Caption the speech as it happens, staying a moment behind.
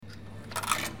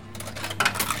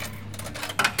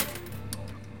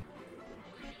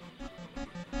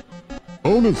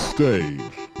Bonus stage,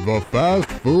 the Fast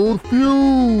Food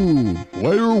Feud.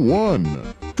 Player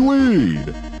 1,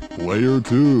 Tweed. Player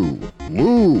 2,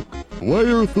 Luke.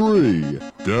 Player 3,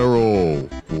 Daryl.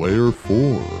 Player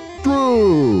 4,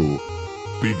 Drew.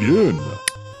 Begin.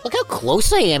 Look how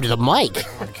close I am to the mic.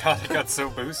 Oh my god, it got so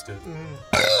boosted.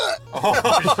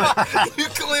 You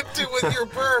clipped it with your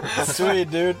burp. Sweet,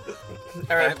 dude.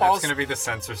 All right, That's Paul's gonna be the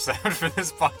censor sound for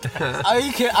this podcast. Are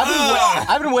you kidding?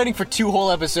 I've been waiting for 2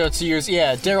 whole episodes to use,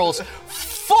 Daryl's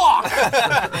fuck!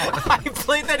 I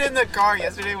played that in the car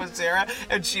yesterday with Sarah,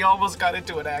 and she almost got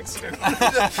into an accident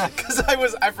because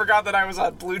I forgot that I was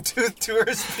on Bluetooth to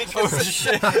her speakers. Oh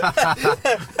shit!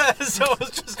 So it was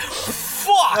just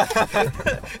fuck,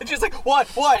 and she's like, "What?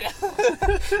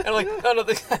 And I'm like, "No,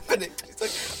 nothing's happening." She's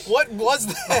like, "What was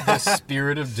that?" The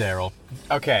spirit of Daryl.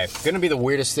 Okay, gonna be the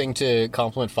weirdest thing to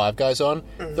compliment Five Guys on.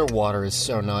 Their water is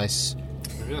so nice.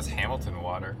 Maybe it was Hamilton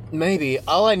water. Maybe.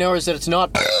 All I know is that it's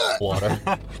not water.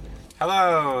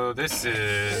 Hello, this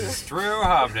is Drew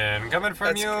Hobden coming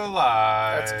from you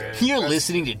live. That's good. You're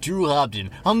listening to Drew Hobden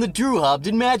on the Drew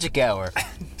Hobden Magic Hour.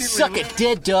 Suck a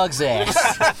dead dog's ass.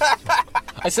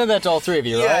 I sent that to all 3 of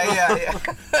you, right? Yeah.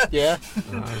 Yeah?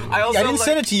 I I didn't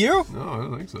send it to you? No, I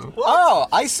don't think so. Oh,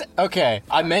 okay.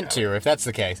 I meant to, if that's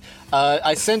the case.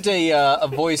 I sent a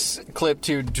voice clip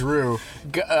to Drew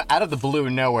out of the blue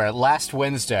nowhere last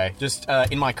Wednesday, just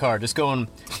in my car, just going,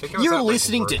 think I was "You're at, like,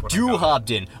 listening work to when I Drew got it."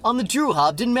 Hobden on the Drew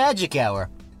Hobden Magic Hour.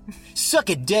 Suck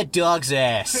a dead dog's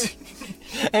ass."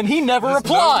 And he never No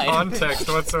replied. context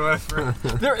whatsoever.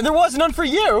 There was none for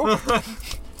you.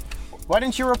 Why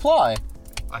didn't you reply?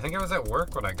 I think I was at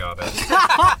work when I got it.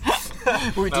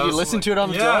 Did I you was listen like- to it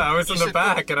on the Yeah, drive? I was in the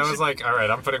back, and I was like, all right,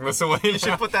 I'm putting this away You should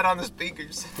now. put that on the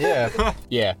speakers. Yeah.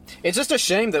 Yeah. It's just a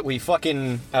shame that we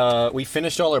we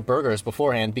finished all our burgers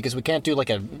beforehand because we can't do like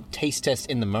a taste test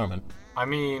in the moment. I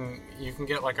mean, you can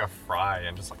get like a fry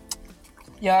and just like,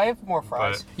 Yeah, I have more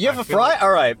fries. but You have I a feel fry? like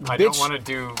Alright, I bitch. don't want to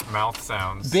do mouth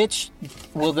sounds. Bitch.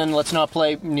 Well, then let's not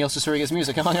play Neil Ciceriga's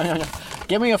music.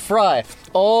 Give me a fry.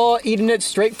 Oh, eating it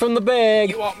straight from the bag.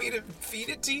 You want me to feed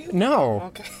it to you? No.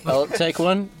 Okay. I'll take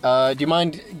one. Do you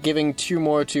mind giving 2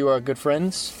 more to our good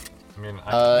friends? I mean,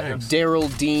 I have Daryl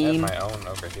Dean my own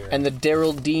over here. and the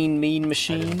Daryl Dean Mean I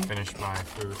Machine. didn't finish my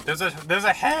food. There's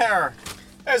a hair.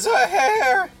 There's a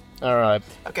hair. Alright.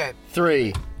 Okay.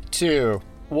 3, 2,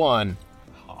 1.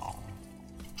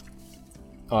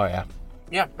 Oh, yeah.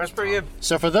 Yeah, that's pretty good.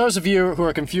 So for those of you who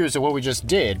are confused at what we just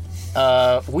did,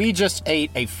 we just ate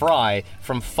a fry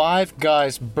from Five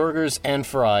Guys Burgers and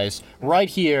Fries right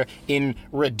here in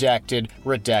redacted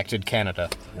Canada.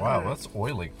 Wow, that's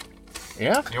oily.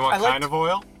 Yeah? You want kind of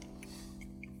oil?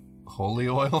 Holy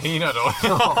oil? Peanut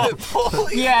oil.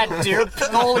 Yeah, dear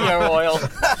polio oil.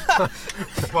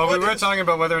 Well, we were talking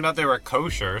about whether or not they were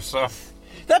kosher, so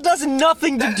That does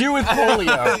nothing to do with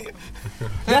polio.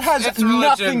 That has it's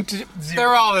nothing religion. to...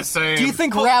 They're all the same. Do you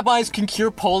think rabbis can cure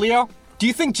polio? Do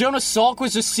you think Jonas Salk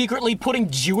was just secretly putting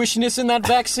Jewishness in that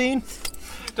vaccine?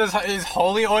 Is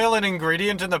holy oil an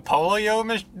ingredient in the polio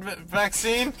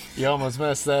vaccine? You almost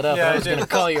messed that up. Yeah, I was I going to did.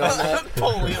 call you on that.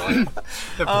 Polio.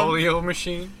 The polio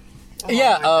machine?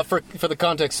 Yeah, for the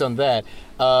context on that,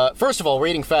 first of all, we're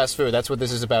eating fast food. That's what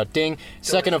this is about. Ding.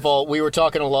 Second of all, we were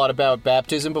talking a lot about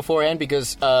baptism beforehand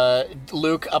because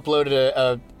Luke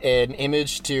uploaded an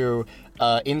image to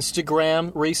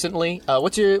Instagram recently.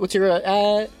 What's your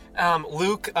Luke_is_ill.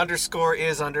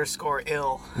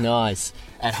 Nice.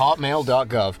 At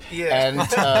hotmail.gov. Yeah.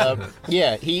 And,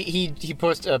 yeah, he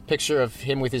posted a picture of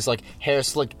him with his, like, hair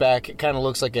slicked back. It kind of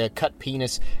looks like a cut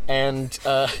penis. And,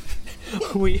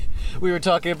 we were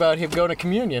talking about him going to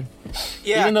communion.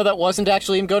 Yeah. Even though that wasn't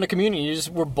actually him going to communion, you just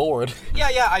were bored.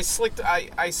 Yeah. I slicked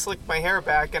my hair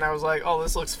back, and I was like, "Oh,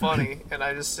 this looks funny," and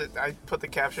I put the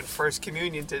caption "First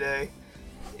Communion today,"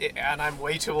 and I'm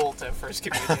way too old to have First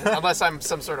Communion unless I'm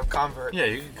some sort of convert. Yeah,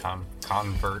 you can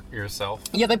convert yourself.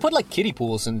 Yeah, they put, like, kiddie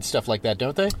pools and stuff like that,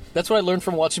 don't they? That's what I learned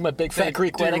from watching my Big Fat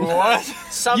Greek Wedding. What?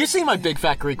 You see my Big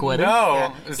Fat Greek Wedding? No.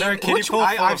 Yeah. Is there a In- kiddie which- pool full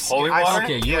I've of seen- holy I've water?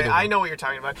 seen- Okay, you yeah, do. I know what you're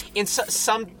talking about. In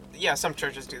some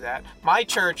churches do that. My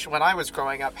church, when I was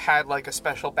growing up, had like a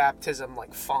special baptism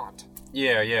like font,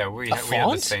 Yeah, we had the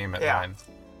font? same at Yeah. mine.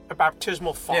 a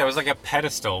baptismal font. Yeah, it was like a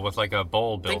pedestal with like a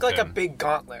bowl built think like in. a big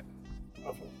gauntlet.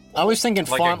 I was thinking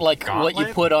Like font a like what you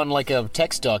gauntlet? put on, like, a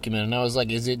text document, and I was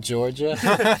like, is it Georgia?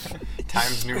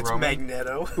 Times New It's Roman.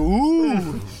 Magneto,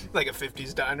 Ooh. like a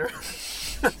 50s diner.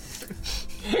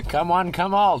 Come on,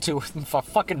 come all for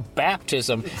fucking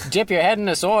baptism. Dip your head in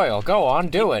this oil. Go on,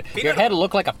 do it. Your head will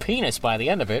look like a penis by the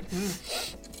end of it.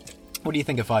 What do you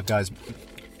think of Five Guys,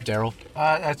 Daryl?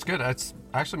 That's good. That's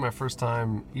actually my first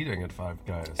time eating at Five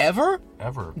Guys. Ever?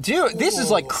 Ever. Dude, this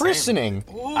is like christening.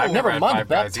 I've never had mind Five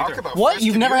that. Guys Talk either. about What? first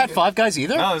You've never had communion. Five Guys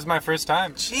either? No, this is my first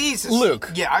time. Jesus.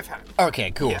 Luke. Yeah, I've had it.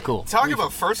 Okay, cool, cool. Talk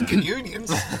about first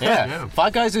communions. Yeah. Yeah.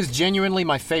 Five Guys is genuinely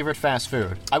my favorite fast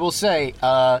food. I will say,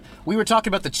 we were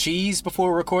talking about the cheese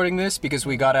before recording this because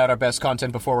we got out our best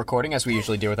content before recording, as we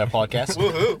usually do with our podcast.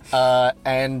 Woohoo.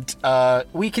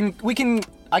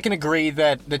 I can agree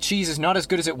that the cheese is not as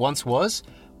good as it once was,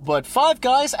 but Five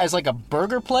Guys as like a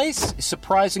burger place is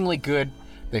surprisingly good.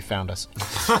 They found us.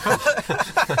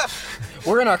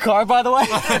 We're in our car, by the way.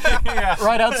 Yeah.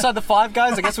 Right outside the Five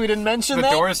Guys. I guess we didn't mention The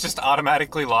that. door is just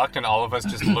automatically locked, and all of us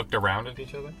just looked around at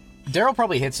each other. Daryl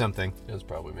probably hit something. It was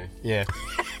probably me. Yeah.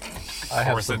 I Of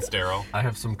have course, some. it's Daryl. I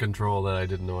have some control that I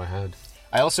didn't know I had.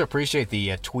 I also appreciate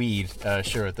the tweed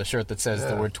shirt, the shirt that says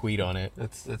the Yeah. word tweed on it.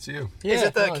 That's you. Yeah, Is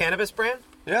it the well, cannabis brand?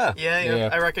 Yeah. Yeah, Yeah.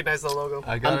 I recognize the logo.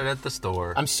 I got it at the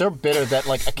store. I'm so bitter that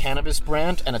like a cannabis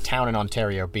brand and a town in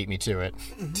Ontario beat me to it.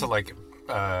 To like,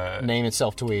 Name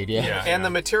itself Tweed, yeah. yeah. And the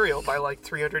material by like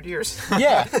 300 years.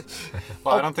 Yeah.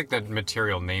 Well, I don't think that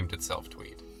material named itself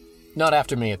Tweed. Not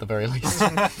after me, at the very least.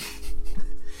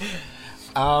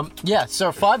 Yeah,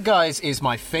 so Five Guys is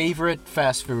my favorite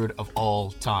fast food of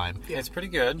all time. It's pretty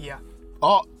good. Yeah.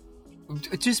 Oh,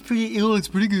 it's just pretty. It looks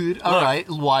pretty good. All right,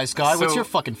 wise guy. What's so- your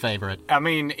fucking favorite? I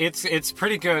mean, it's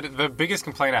pretty good. The biggest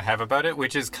complaint I have about it,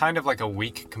 which is kind of like a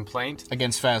weak complaint,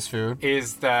 Against fast food?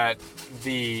 is that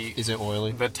the Is it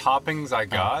oily? the toppings I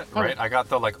got, Oh. right? I got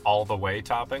the like all the way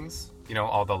toppings. You know,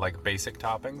 all the like basic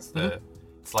toppings.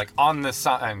 It's like on the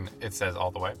sign it says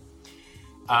all the way.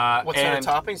 What sort and-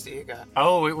 of toppings do you got?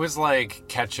 Oh, it was like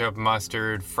ketchup,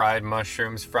 mustard, fried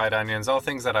mushrooms, fried onions, all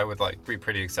things that I would like be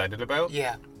pretty excited about.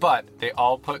 Yeah. But they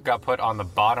all got put on the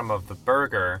bottom of the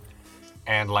burger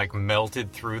and like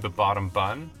melted through the bottom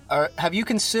bun. Have you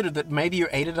considered that maybe you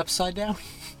ate it upside down?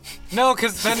 No,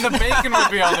 because then the bacon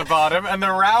would be on the bottom and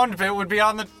the round bit would be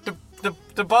on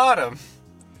the bottom.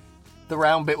 The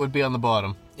round bit would be on the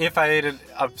bottom. If I ate it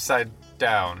upside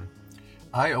down.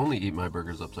 I only eat my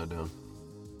burgers upside down.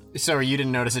 Sorry, you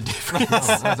didn't notice a difference.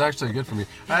 That's actually good for me.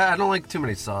 I don't like too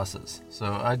many sauces, so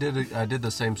I did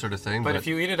the same sort of thing. But if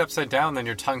you eat it upside down, then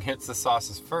your tongue hits the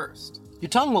sauces first. Your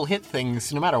tongue will hit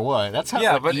things no matter what. That's how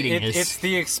Yeah, what but eating is. it's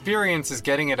the experience is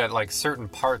getting it at like certain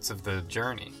parts of the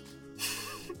journey.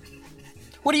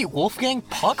 What are you, Wolfgang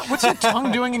Puck? What's your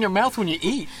tongue doing in your mouth when you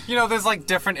eat? You know, there's like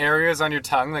different areas on your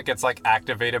tongue that gets like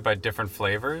activated by different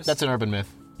flavors. That's an urban myth.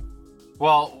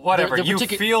 well, whatever. they're You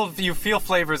particu- feel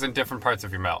flavors in different parts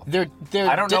of your mouth. They're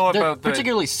I don't know they're about the-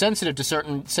 particularly sensitive to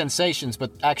certain sensations,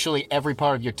 but actually every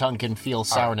part of your tongue can feel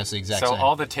sourness the exact So same.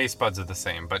 all the taste buds are the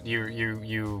same, but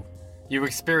you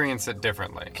experience it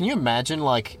differently. Can you imagine,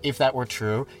 like, if that were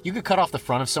true? You could cut off the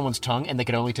front of someone's tongue and they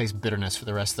could only taste bitterness for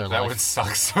the rest of their That life. would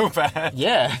suck so bad.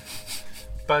 Yeah.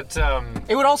 But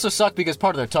It would also suck because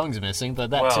part of their tongue's missing,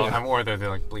 but that too. or they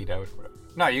like bleed out. Or whatever.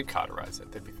 No, you'd cauterize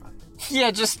it. They'd be fine.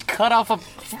 Yeah, just cut off a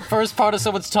first part of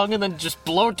someone's tongue and then just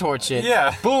blowtorch it.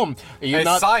 Yeah. Boom. You're It's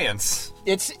not. science.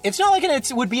 It's not like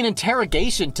it would be an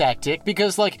interrogation tactic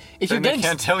because like if Then you're they getting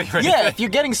can't tell you yeah anything. if you're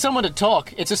getting someone to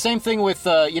talk, it's the same thing with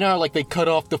you know how, like they cut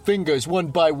off the fingers one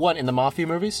by one in the mafia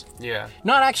movies. Yeah.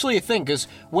 Not actually a thing because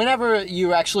whenever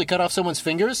you actually cut off someone's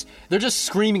fingers, they're just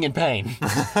screaming in pain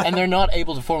and they're not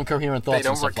able to form coherent thoughts. They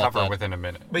don't and stuff recover like that. within a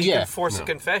minute. But you Yeah. can force a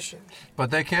confession. but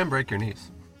they can break your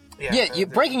knees. Yeah, you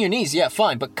breaking your knees, yeah,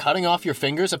 fine, but cutting off your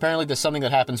fingers, apparently there's something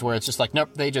that happens where it's just like, nope,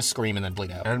 they just scream and then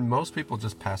bleed out. And most people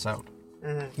just pass out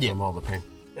Yeah. from all the pain.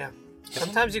 Yeah.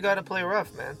 Sometimes you gotta play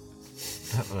rough, man.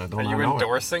 Don't Are I you know it?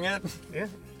 endorsing it? Yeah.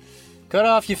 Cut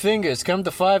off your fingers, come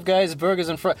to Five Guys Burgers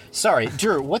and Fries. Sorry,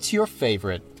 Drew, what's your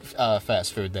favorite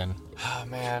fast food then? Oh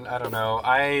man, I don't know.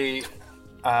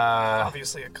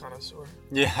 Obviously a connoisseur.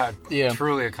 Yeah.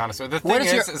 Truly a connoisseur. The Where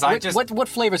thing does is, your, I just what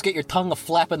flavors get your tongue a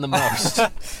flapping the most?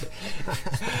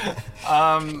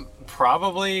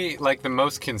 probably like the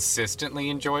most consistently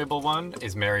enjoyable one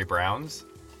is Mary Brown's,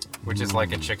 which is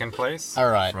like a chicken place. All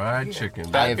right. Fried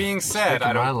chicken. That being said, Speaking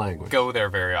I my don't language. go there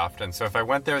very often. So if I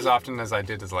went there as often as I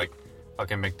did as like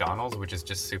fucking McDonald's, which is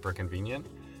just super convenient,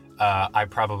 I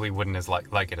probably wouldn't as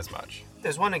like it as much.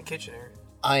 There's one in Kitchener.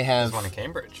 I have. There's one in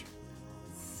Cambridge.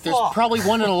 There's probably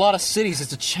one in a lot of cities.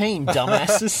 It's a chain,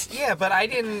 dumbasses. Yeah, but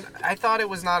I thought it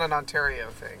was not an Ontario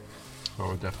thing.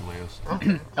 Oh, it definitely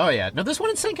is. Oh yeah. No, there's one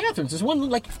in St. Catharines. There's one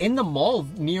like in the mall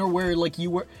near where like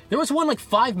you were. There was one like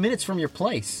 5 minutes from your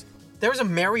place. There was a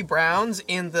Mary Brown's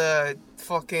in the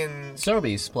fucking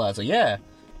Sobeys Plaza. Yeah.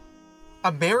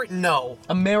 No.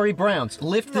 A Mary Brown's.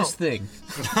 Lift this thing.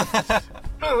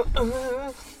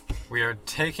 We are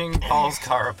taking Paul's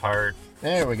car apart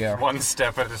There we go. one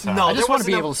step at a time. No, I just there want to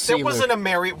be wasn't able to see There wasn't a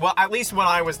Mary. Well, at least when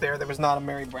I was there was not a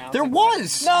Mary Brown's. There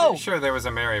was! No. I'm sure there was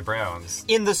a Mary Brown's.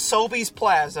 In the Sobeys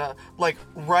Plaza, like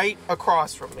right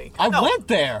across from me. I No. went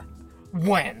there.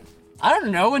 When? I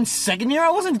don't know, in second year? I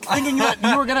wasn't thinking that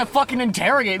you were going to fucking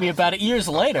interrogate me about it years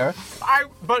later.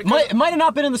 But It might have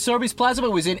not been in the Sobeys Plaza, but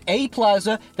it was in a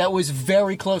plaza that was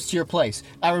very close to your place.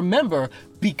 I remember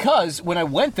because when I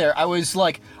went there, I was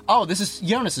like, oh, this is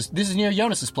near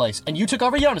Jonas's place. And you took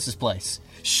over Jonas's place.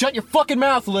 Shut your fucking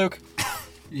mouth, Luke.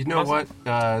 You know what?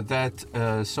 That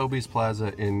Sobeys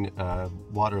Plaza in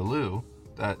Waterloo,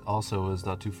 that also is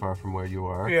not too far from where you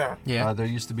are. Yeah. Yeah. There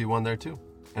used to be one there too.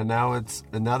 And now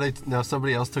now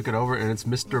somebody else took it over, and it's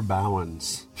Mr.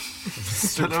 Bowens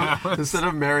instead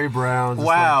of Mary Brown's.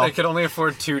 Wow. They could only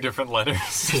afford 2 different letters.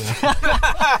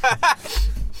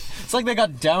 It's like they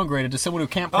got downgraded to someone who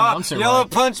can't pronounce it Yellow right.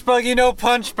 punch buggy, no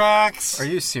punchbacks. Are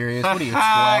you serious? What are you,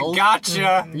 12?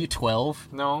 Gotcha. Are you 12?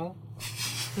 No.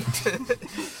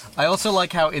 I also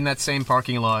like how in that same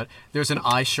parking lot, there's an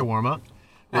iShawarma.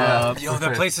 Yo,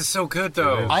 that place is so good,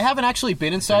 though. I haven't actually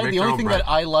been inside. make The their only own thing bread. that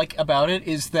I like about it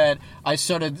is that I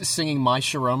started singing My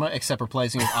Shawarma, except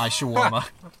replacing it with iShawarma.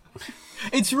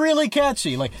 It's really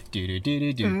catchy, like do do do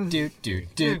do do do do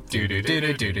do do do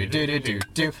do do do do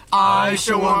do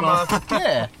iShawarma.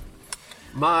 Yeah.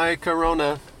 My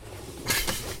Corona.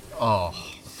 Oh.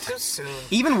 Too soon.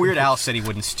 Even Weird Al said he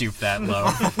wouldn't stoop that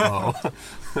low.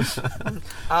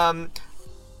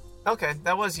 Okay,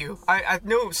 that was you. I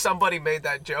knew somebody made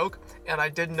that joke, and I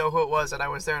didn't know who it was, and I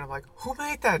was there, and I'm like, who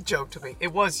made that joke to me?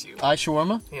 It was you.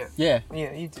 iShawarma? Yeah. Yeah.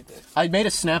 Yeah, you did that. I made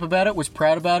a snap about it, was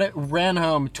proud about it, ran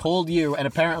home, told you, and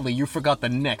apparently you forgot the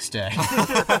next day.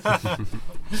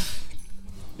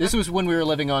 This was when we were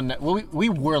living on... Well, we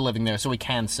were living there, so we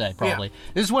can say, probably. Yeah.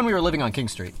 This is when we were living on King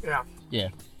Street. Yeah. Yeah.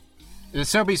 The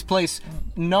Sobeys place,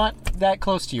 not that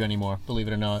close to you anymore, believe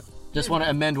it or not. Just want to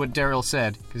amend what Daryl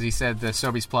said, because he said the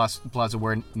Sobeys Plaza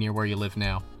were near where you live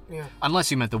now. Yeah.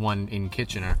 Unless you meant the one in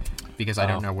Kitchener, because I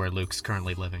don't know where Luke's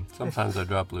currently living. Sometimes I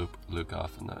drop Luke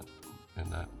off in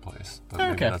that place, but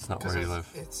maybe Okay. that's not where you live.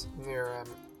 It's near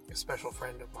a special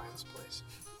friend of mine's place.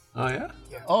 Oh yeah.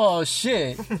 Oh,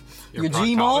 shit. Your Your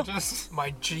G-Ma? proctologist?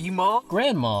 My G-Ma?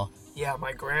 Grandma. Yeah,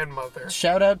 my grandmother.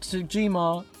 Shout out to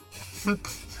G-Ma.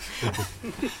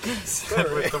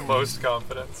 With the most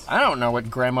confidence. I don't know what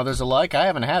grandmothers are like. I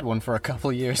haven't had one for a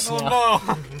couple years now.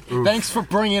 Oh, no. Thanks for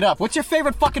bringing it up. What's your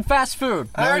favorite fucking fast food?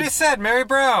 I already said Mary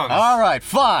Brown's. All right,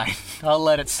 fine. I'll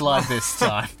let it slide this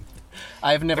time.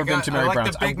 I've never been to Mary I like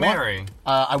Brown's. the Big want, Mary.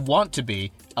 I want to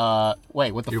be.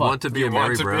 Wait, what the You fuck? want to be You a want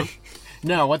Mary to Brown? be?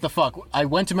 No, what the fuck? I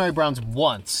went to Mary Brown's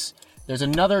once. There's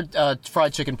another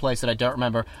fried chicken place that I don't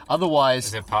remember. Otherwise,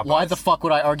 Is it Popeyes? why the fuck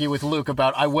would I argue with Luke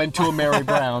about I went to a Mary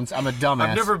Brown's? I'm a dumbass.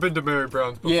 I've never been to Mary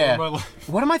Brown's before Yeah. in my life.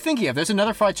 What am I thinking of? There's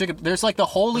another fried chicken. There's like the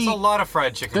holy. There's a lot of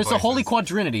fried chicken There's the places. Holy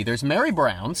Quadrinity. There's Mary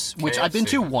Brown's, which I've been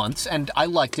to KFC. once, and I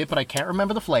liked it, but I can't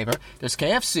remember the flavor. There's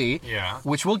KFC, Yeah.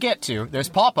 which we'll get to. There's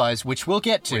Popeyes, which we'll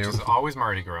get to Which is always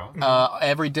Mardi Gras.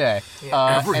 every day.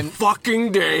 Every and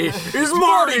fucking day is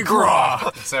Mardi Gras.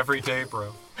 It's every day,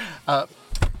 bro. I'm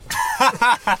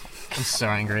so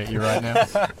angry at you right now.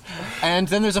 And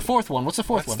then there's a fourth one. What's the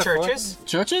fourth one? Churches?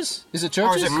 Churches? Is it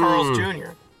Or is Churches? it Carl's Jr.?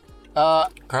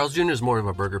 Carl's Jr. is more of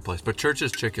a burger place, but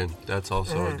Church's Chicken, that's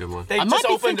also a good one. They I just might be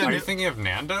opened thinking- Are a you thinking of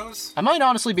Nando's? I might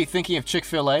honestly be thinking of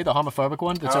Chick-fil-A, the homophobic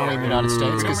one that's only in the United States. We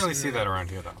don't 'cause- really see that around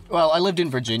here, though. well, I lived in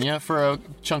Virginia for a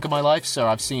chunk of my life, so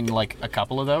I've seen like a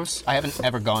couple of those. I haven't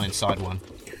ever gone inside one.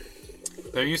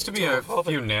 There used to be a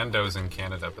few Nando's in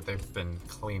Canada, but they've been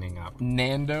cleaning up.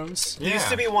 Nando's? There used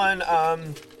to be one,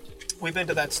 we've been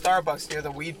to that Starbucks near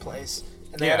the weed place,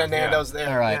 and they Yeah, had a Nando's there.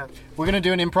 All right. Yeah. We're going to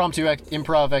do an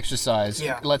improv exercise.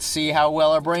 Yeah. Let's see how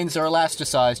well our brains are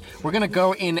elasticized. We're going to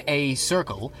go in a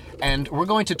circle, and we're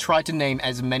going to try to name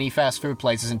as many fast food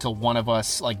places until one of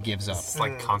us, like, gives up. It's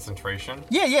like concentration.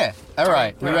 Yeah. All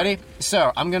right. We ready?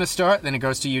 So, I'm going to start, then it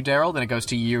goes to you, Daryl, then it goes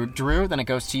to you, Drew, then it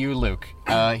goes to you, Luke.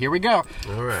 Here we go.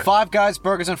 All right. Five Guys,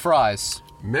 Burgers, and Fries.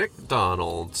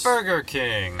 McDonald's. Burger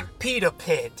King. Pita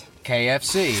Pit.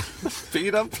 KFC.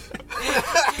 Feed up.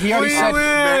 He already said...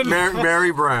 Win!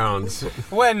 Mary Brown's.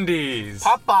 Wendy's.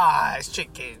 Popeyes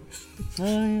Chicken.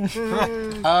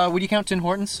 Would you count Tim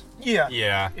Hortons? Yeah.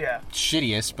 Yeah. Yeah.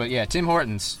 Shittiest, but yeah, Tim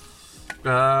Hortons.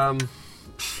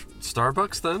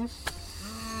 Starbucks then?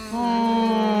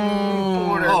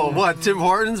 Order. Oh, what? Tim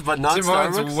Hortons, but not Tim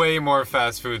Starbucks? Hortons way more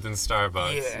fast food than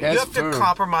Starbucks. Yeah, That's you have to food.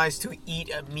 compromise to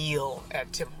eat a meal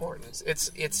at Tim Hortons. It's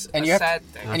And a you have sad to,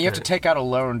 thing. and you have to take out a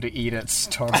loan to eat at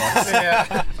Starbucks.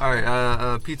 Yeah. All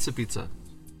right, pizza.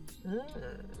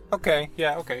 Okay,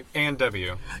 yeah, okay. And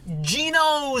W.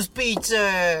 Gino's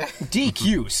Pizza!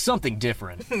 DQ, something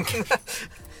different.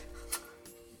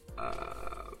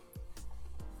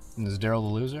 Is Daryl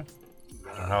the loser?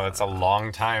 I don't know, it's a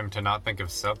long time to not think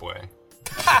of Subway.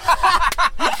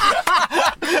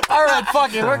 All right,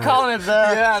 fuck it, we're calling it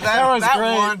there. Yeah, that was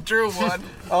great. one, Drew won.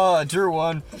 Oh, Drew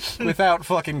won. Without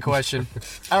fucking question.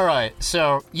 All right,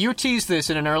 so you teased this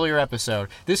in an earlier episode.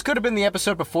 This could have been the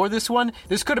episode before this one.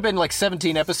 This could have been like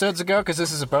 17 episodes ago, because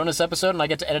this is a bonus episode and I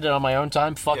get to edit it on my own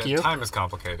time. Fuck Yeah, you. time is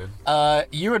complicated.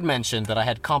 You had mentioned that I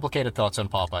had complicated thoughts on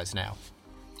Popeyes now.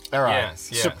 All right.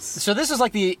 Yes. So this is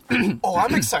like the... Oh,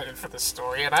 I'm excited for this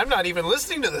story, and I'm not even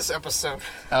listening to this episode.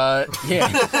 Yeah.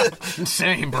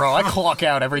 Same, bro. I clock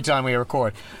out every time we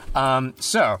record.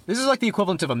 So, this is like the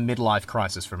equivalent of a midlife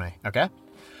crisis for me, okay?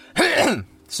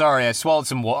 Sorry, I swallowed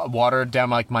some water down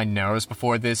like my nose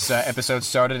before this episode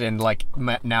started, and like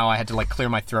now I had to like clear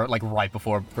my throat like right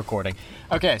before recording.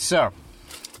 Okay, so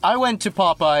I went to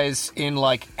Popeyes in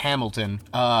like Hamilton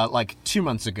like 2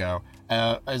 months ago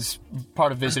as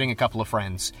part of visiting a couple of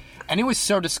friends. And it was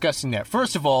so disgusting there.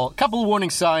 First of all, a couple of warning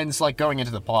signs, like, going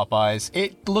into the Popeyes.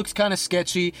 It looked kind of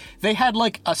sketchy. They had,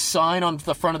 like, a sign on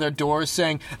the front of their doors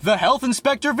saying, "The health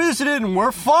inspector visited and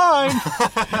we're fine."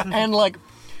 And, like,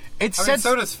 it I said... mean,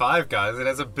 so does Five Guys. It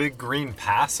has a big green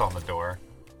pass on the door.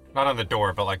 Not on the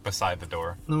door, but, like, beside the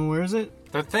door. No, where is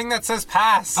it? The thing that says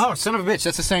pass. Oh, son of a bitch,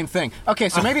 that's the same thing. Okay,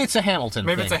 so maybe it's a Hamilton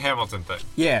Maybe thing. it's a Hamilton thing.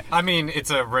 Yeah. I mean,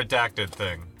 it's a redacted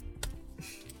thing.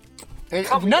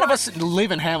 None of us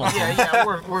live in Hamilton. Yeah,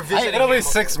 we're visiting. It'll be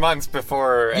Hamilton. 6 months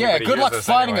before Yeah, anybody good luck hears this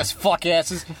finding anyway. us, fuck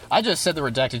asses. I just said the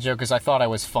redacted joke because I thought I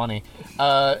was funny.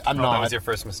 I'm not. That was your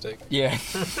first mistake. Yeah,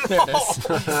 there it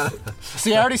is.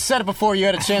 See, I already said it before you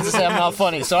had a chance to say I'm not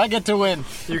funny, so I get to win.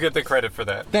 You get the credit for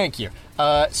that. Thank you.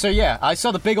 So yeah, I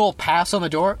saw the big old pass on the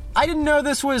door. I didn't know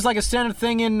this was like a standard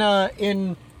thing in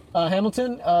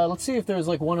Hamilton. Let's see if there's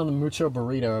like one on the Mucho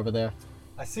Burrito over there.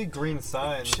 I see green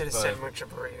signs. Should have said mucho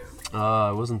burrito.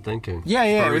 I wasn't thinking. Yeah,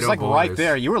 it was Burrito like right Boys.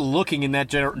 there. You were looking in that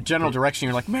general direction.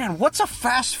 You're like, man, what's a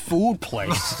fast food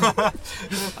place?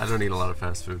 I don't eat a lot of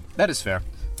fast food. That is fair.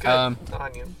 Good on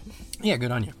you. Yeah,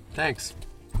 good on you. Thanks.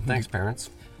 Thanks,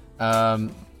 parents. Oh,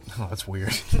 that's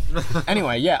weird.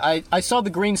 Anyway, yeah, I saw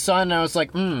the green sign and I was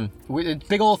like,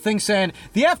 big old thing saying,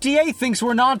 the FDA thinks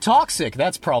we're non-toxic.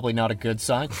 That's probably not a good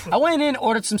sign. I went in,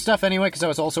 ordered some stuff anyway, because I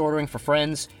was also ordering for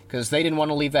friends, because they didn't want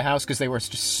to leave the house because they were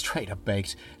just straight up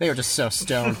baked. They were just so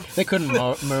stoned. They couldn't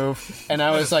move. And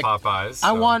I was like, Popeyes.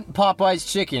 I want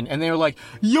Popeye's chicken. And they were like,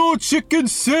 yo, chicken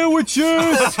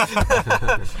sandwiches!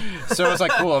 So I was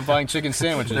like, cool, I'm buying chicken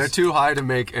sandwiches. They're too high to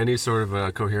make any sort of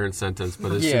a coherent sentence,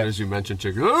 but as Yeah. soon as you mention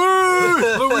chicken,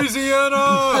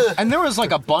 Louisiana! And there was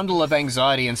like a bundle of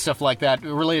anxiety and stuff like that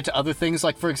related to other things.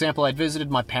 Like, for example, I'd visited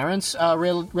my parents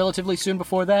relatively soon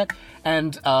before that,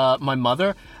 and my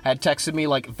mother had texted me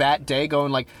like that day,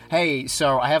 going like, "Hey,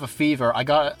 so I have a fever.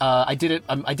 I did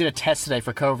a test today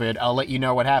for COVID. I'll let you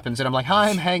know what happens." And I'm like, "Hi,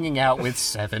 I'm hanging out with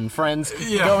 7 friends,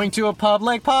 going to a pub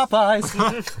like Popeyes."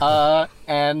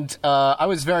 And I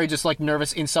was very just like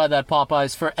nervous inside that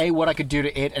Popeyes for A, what I could do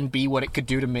to it, and B, what it could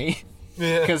do to me.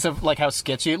 Because of like how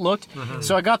sketchy it looked.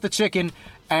 So I got the chicken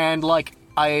and like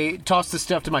I tossed the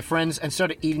stuff to my friends and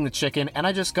started eating the chicken, and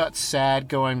I just got sad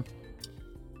going,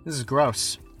 this is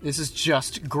gross. This is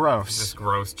just gross. This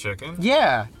gross chicken?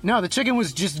 Yeah. No, the chicken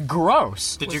was just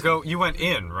gross. Did you went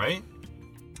in, right?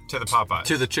 To the Popeyes.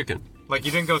 to the chicken. Like,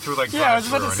 you didn't go through, like, Yeah, I was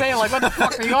about to drive-thru or say, like, what the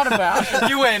fuck are you on about? anything.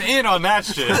 You went in on that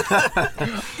shit.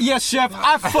 Yes, chef,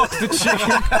 I fucked the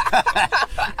chicken.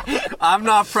 I'm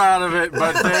not proud of it,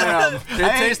 but damn,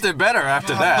 it tasted better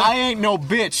after that. I ain't no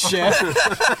bitch, chef.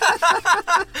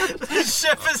 The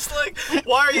chef is like,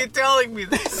 why are you telling me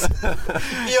this? Yo,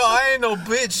 I ain't no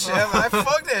bitch, chef. I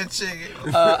fucked that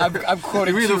chicken. I'm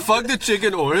quoting You either fuck the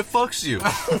chicken or it fucks you.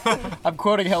 I'm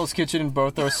quoting Hell's Kitchen in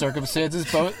both those circumstances.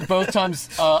 Both times,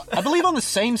 I believe on the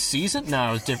same season?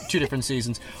 No, it was 2 different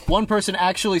seasons. One person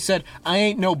actually said, I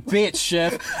ain't no bitch,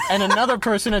 chef. And another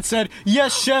person had said,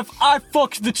 yes, chef, I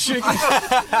fucked the chicken.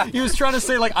 He was trying to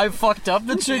say, like, I fucked up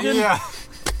the chicken. Yeah.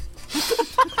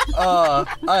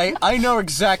 I know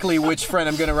exactly which friend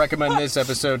I'm going to recommend this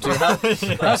episode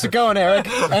to. How's it going, Eric?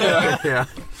 Anyway, Yeah.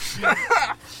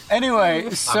 anyway,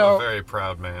 I'm so... a very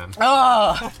proud man.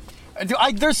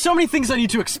 There's so many things I need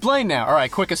to explain now. All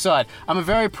right, quick aside. I'm a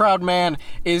very proud man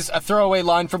is a throwaway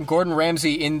line from Gordon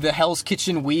Ramsay in the Hell's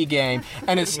Kitchen Wii game,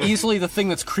 and it's easily the thing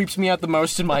that's creeps me out the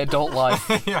most in my adult life.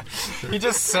 Yeah, he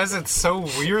just says it so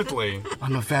weirdly.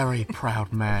 I'm a very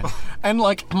proud man. And,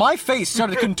 like, my face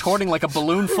started contorting like a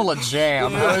balloon full of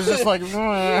jam. I was just like,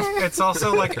 It's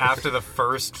also like after the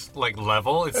first like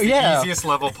level, it's the Yeah. easiest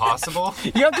level possible.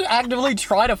 You have to actively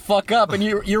try to fuck up, and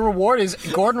your reward is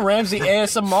Gordon Ramsay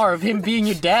ASMR of him being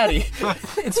your daddy.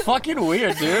 It's fucking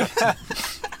weird, dude.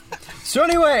 So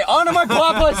anyway, on to my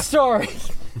Popeye story.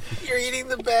 You're eating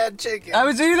the bad chicken. I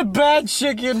was eating the bad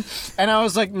chicken, and I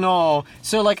was like, no.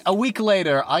 So like a week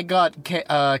later, I got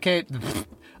I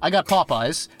got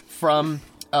Popeyes from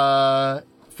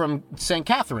St.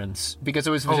 Catherine's because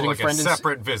I was visiting like a friend a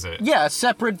separate visit. Yeah, a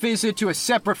separate visit to a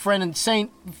separate friend in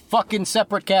St. fucking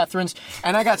separate Catherine's,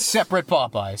 and I got separate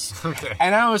Popeyes. Okay.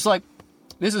 And I was like,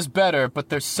 this is better, but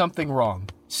there's something wrong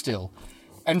still.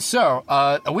 And so,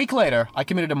 a week later, I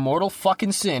committed a mortal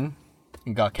fucking sin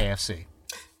and got KFC.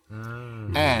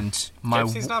 And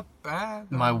KFC's not bad.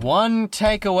 my one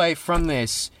takeaway from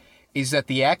this is that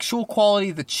the actual quality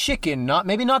of the chicken,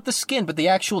 maybe not the skin, but the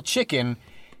actual chicken,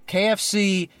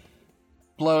 KFC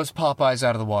blows Popeyes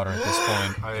out of the water at this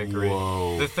point. I agree.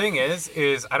 The thing is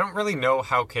I don't really know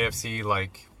how KFC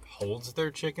like holds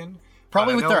their chicken.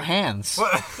 Probably But I with know- their hands.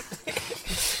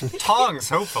 Tongs,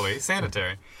 hopefully,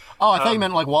 sanitary. Oh, I thought you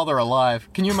meant like while they're alive.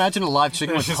 Can you imagine a live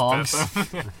chicken with Just tongs? pet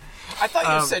them. I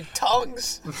thought you said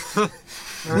tongues.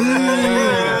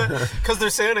 Because they're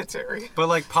sanitary. But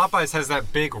like Popeyes has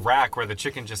that big rack where the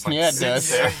chicken just like Yeah, it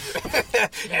sits does. there.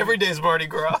 Every day's Mardi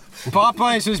Gras.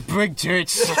 Popeyes has big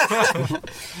tits.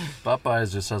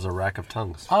 Popeyes just has a rack of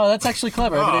tongues. Oh, that's actually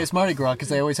clever. Every day is Mardi Gras because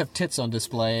they always have tits on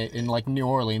display in like New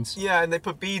Orleans. Yeah, and they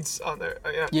put beads on there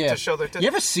Yeah. to show their tits. You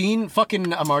ever seen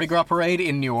fucking a Mardi Gras parade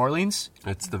in New Orleans?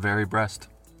 It's the very breast.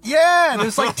 Yeah,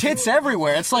 there's like tits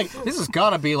everywhere. It's like, this has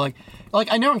gotta be like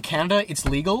I know in Canada it's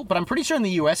legal, but I'm pretty sure in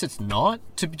the US it's not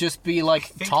to just be like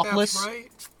Think topless That's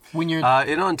right. when you're.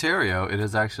 In Ontario, it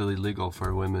is actually legal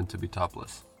for women to be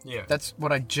topless, Yeah. That's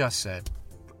what I just said.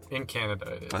 in Canada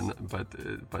it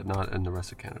is. but not in the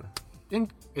rest of Canada.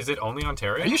 Is it only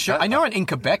Ontario? Are you sure? I know in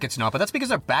Quebec it's not, but that's because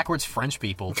they're backwards French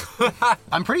people.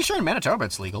 I'm pretty sure in Manitoba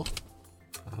it's legal.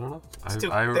 I don't know. They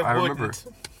I remember. wouldn't.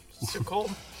 It's too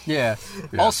cold. Yeah.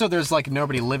 Also, there's like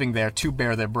nobody living there to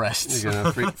bare their breasts. You're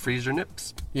gonna freeze your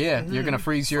nips. Yeah, you're gonna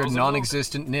freeze your Frozen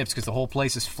non-existent nips because the whole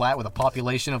place is flat with a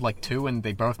population of like 2, and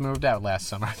they both moved out last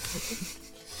summer.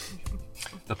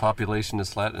 The population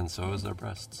is flat, and so is their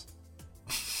breasts.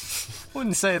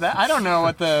 Wouldn't say that. I don't know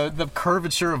what the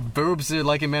curvature of boobs are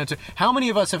like in Manitoba. How many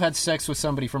of us have had sex with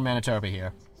somebody from Manitoba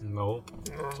here? Nope.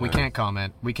 We can't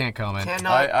comment. We can't comment.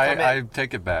 Cannot I commit.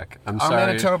 take it back. I'm Our sorry.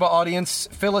 Manitoba audience,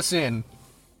 fill us in.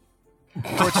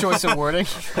 Poor choice of wording.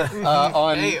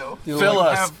 On Ayo. Fill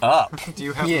us up. Do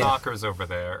you have Yeah. knockers over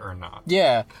there or not?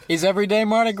 Yeah. Is every day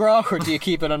Mardi Gras, or do you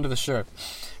keep it under the shirt?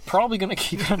 Probably gonna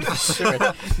keep it under the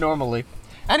shirt, normally.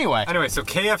 Anyway. Anyway, so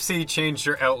KFC changed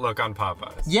your outlook on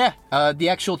Popeyes. Yeah, the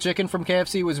actual chicken from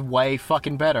KFC was way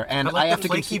fucking better, and But like I have the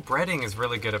to flaky breading is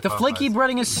really good at the Popeyes. flaky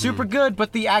breading is super good,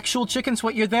 but the actual chicken's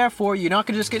what you're there for. You're not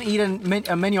just gonna eat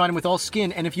a menu item with all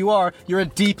skin, and if you are, you're a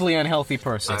deeply unhealthy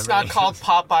person. It's not called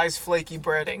Popeye's flaky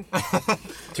breading.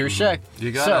 Touche.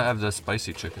 You gotta have the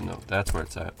spicy chicken though. That's where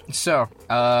it's at. So,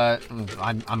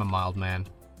 I'm a mild man.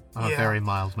 I'm a Yeah. very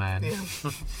mild man.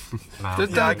 The,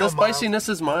 Yeah, I go the spiciness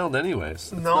is mild, anyways.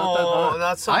 It's not that No, hot.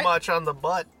 not so I- much on the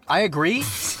butt. I agree.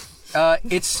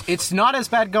 It's not as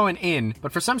bad going in,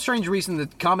 but for some strange reason, the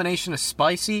combination of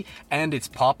spicy and it's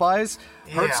Popeyes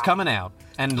hurts Yeah. coming out.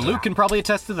 And Luke can probably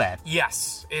attest to that.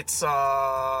 Yes, it's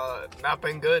not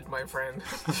been good, my friend.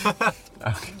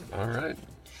 All right.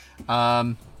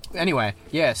 Anyway,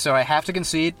 yeah, so I have to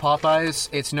concede Popeyes,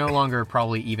 it's no longer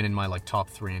probably even in my like top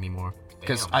 3 anymore.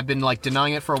 Because Damn. I've been like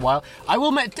denying it for a while. I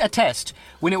will attest,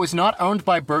 when it was not owned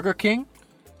by Burger King,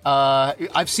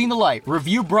 I've seen the light.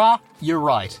 Review Bra, you're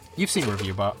right. You've seen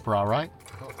Review Bra, right?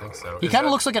 I don't think so. He Is kind of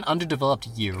that- looks like an underdeveloped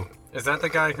you. Is that the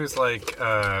guy who's like,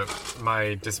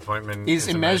 my disappointment Is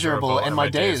immeasurable and my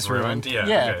day is ruined. Yeah,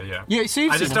 Yeah. okay, yeah. Yeah, so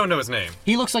you've I seen just him. don't know his name.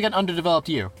 He looks like an underdeveloped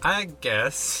you. I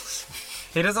guess.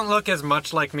 He doesn't look as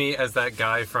much like me as that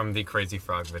guy from the Crazy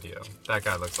Frog video. That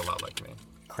guy looks a lot like me.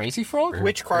 Crazy Frog?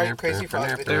 Which Crazy Frog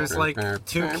video? There's like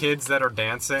 2 kids that are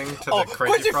dancing to the Oh,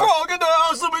 Crazy Frog. in the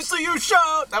house, let me see you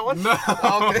shout! That one? No.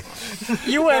 Okay.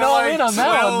 You went all in on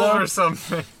that one, 12 though. or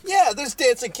something. Yeah, there's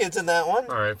dancing kids in that one.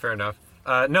 All right, fair enough.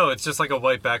 No, it's just like a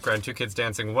white background, 2 kids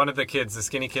dancing. One of the kids, the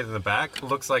skinny kid in the back,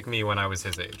 looks like me when I was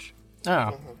his age.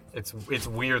 Oh. It's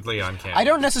weirdly uncanny. I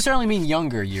don't necessarily mean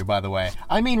younger you, by the way.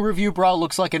 I mean Review Bra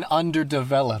looks like an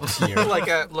underdeveloped you. like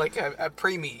a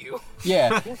preemie you.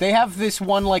 Yeah, they have this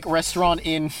one like restaurant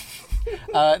in.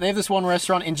 They have this one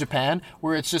restaurant in Japan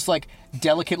where it's just like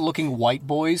delicate-looking white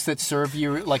boys that serve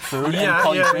you like food and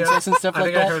call you princess and stuff I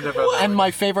like think I that. heard about that And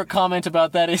my favorite comment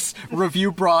about that is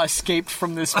Review Bra escaped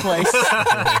from this place.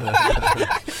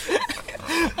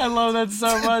 I love that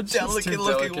so much.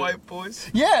 Delicate-looking white boys.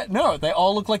 Yeah, no, they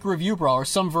all look like Review Bra or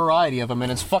some variety of them,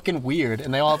 and it's fucking weird.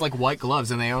 And they all have like white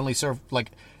gloves, and they only serve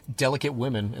like delicate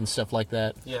women and stuff like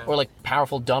that. Yeah. Or like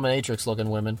powerful dominatrix-looking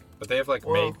women. But they have like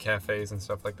maid cafes and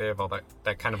stuff like they have all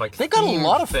that kind of like They got a themed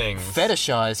lot of things.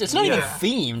 fetishized. It's not even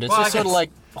themed. It's Well, just I sort of guess- like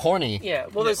horny. Yeah,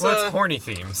 well, Well, it's horny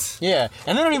themes. Yeah,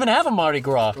 and they don't even have a Mardi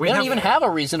Gras. They don't have- even have a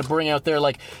reason to bring out their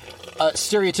like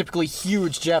stereotypically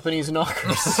huge Japanese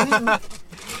knockers.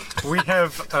 We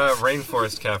have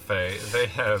Rainforest Cafe. They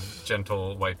have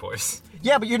gentle white boys.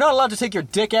 Yeah, but you're not allowed to take your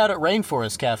dick out at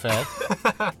Rainforest Cafe.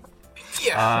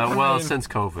 Well, since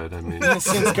COVID, I mean.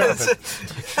 Since COVID.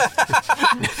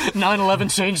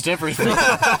 9/11 changed everything.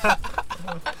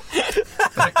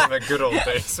 Back in the good old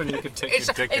days when you could take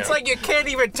your dick out. It's like you can't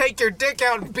even take your dick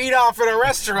out and beat off at a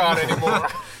restaurant anymore.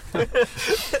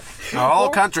 Our whole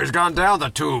country's gone down the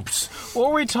tubes. What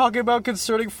were we talking about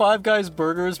concerning Five Guys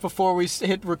Burgers before we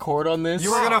hit record on this?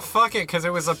 You were gonna fuck it because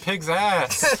it was a pig's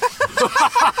ass.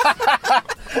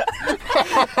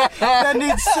 That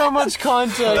needs so much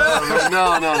context.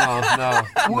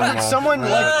 No. Someone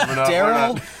like we're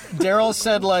not- Daryl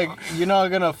said like you're not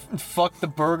gonna fuck the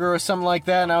burger or something like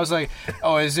that, and I was like,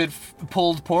 oh, is it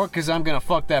pulled pork? Because I'm gonna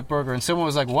fuck that burger. And someone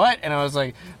was like, what? And I was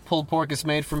like, pulled pork is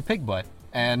made from pig butt.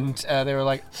 And they were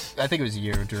like, I think it was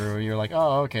you, Drew. You're like,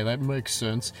 oh, okay, that makes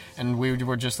sense. And we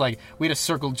were just like, we had a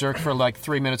circle jerk for like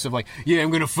 3 minutes of like, yeah,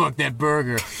 I'm gonna fuck that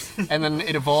burger. And then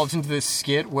it evolved into this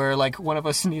skit where like one of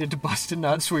us needed to bust a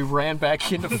nut, so we ran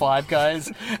back into Five Guys,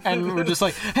 and we're just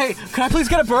like, hey, can I please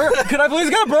get a burger? Can I please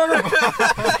get a burger?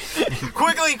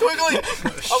 quickly!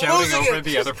 Shouting losing over it.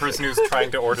 the other person who's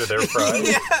trying to order their fries.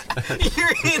 You're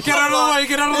in Get out of the way!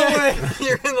 Get out of the way!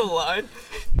 You're in the line.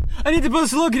 I need to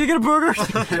bust a look. Can you get a burger?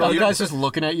 The guy's just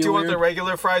looking at you. Do you want the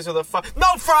regular fries or the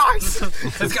no fries?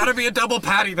 It's gotta be a double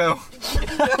patty though.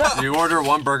 You order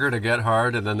one burger to get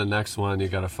hard, and then the next one you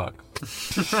gotta fuck. The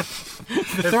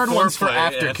third one's for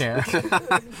foreplay,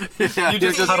 aftercare. Yeah, You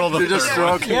just huddle the you're just third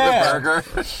one. stroking Yeah. the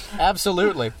burger.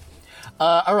 Absolutely.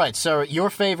 All right, so your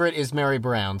favorite is Mary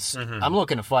Brown's. I'm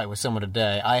looking to fight with someone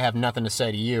today. I have nothing to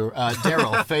say to you.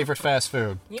 Daryl, favorite fast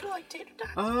food? You don't like tater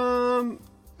tots?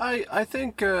 I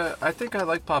think I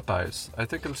like Popeyes. I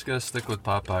think I'm just gonna stick with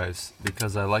Popeyes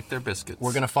because I like their biscuits.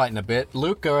 We're going to fight in a bit.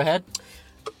 Luke, go ahead.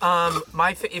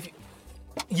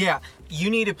 You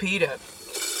need a pita.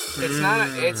 It's not.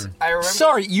 I remember.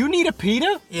 Sorry, you need a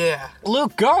pita? Yeah,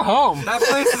 Luke, go home. That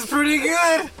place is pretty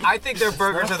good. I think their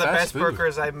burgers are the fast best food.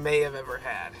 burgers I may have ever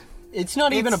had. It's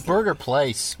not even a burger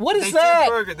place. What is They that?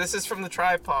 do burger. This is from the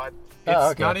tripod. It's Oh,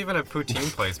 okay. not even a poutine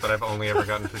place, but I've only ever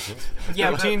gotten poutines.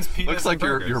 Yeah, poutines, pitas, Looks like and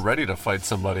burgers. you're ready to fight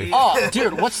somebody. Oh,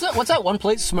 dude, what's that one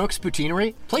place? Smoke's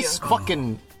Poutineery? Place is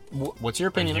fucking... What's your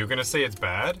Are opinion? you gonna say it's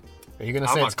bad? Are you going to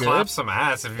I'm say gonna it's clap good? some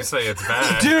ass if you say it's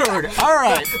bad. Dude, all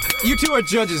right. You two are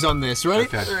judges on this,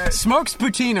 right? Okay. Smoke's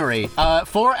Poutineery,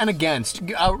 for and against.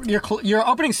 Your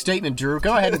opening statement, Drew.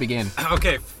 Go ahead and begin.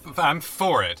 Okay, I'm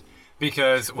for it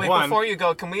because Wait, one. before you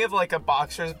go, can we have like a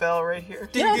boxer's bell right here?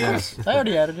 Yes, I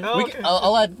already added it. Oh, okay.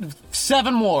 I'll add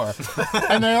 7 more,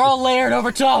 and they're all layered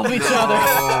over top of each other.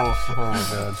 Oh my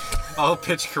god. All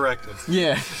pitch corrected.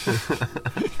 Yeah.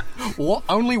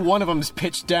 Only one of them's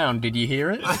pitched down. Did you hear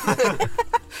it?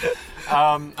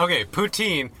 Okay,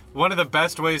 poutine. One of the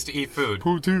best ways to eat food.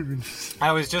 Poutine.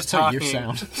 I was just how you talking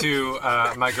sound. to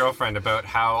my girlfriend about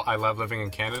how I love living in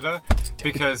Canada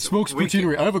because Smoke's we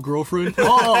Poutineery. I have a girlfriend.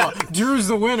 Oh, Drew's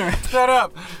the winner. Shut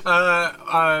up.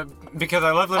 Because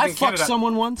I love living I in fucked Canada.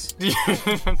 someone once.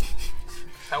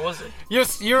 How was it?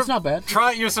 You're It's not bad.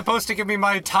 You're supposed to give me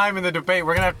my time in the debate.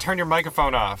 We're gonna have to turn your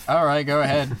microphone off. All right, go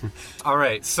ahead. All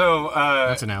right. So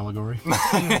That's an allegory.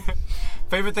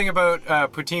 favorite thing about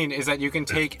poutine is that you can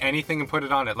take anything and put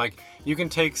it on it. Like you can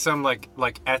take some like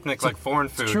ethnic like foreign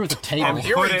food true, it's a table. and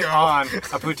Here put it on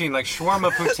a poutine like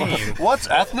shawarma poutine. What's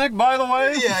ethnic, by the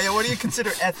way? Yeah, what do you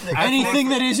consider ethnic? Anything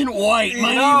that isn't white.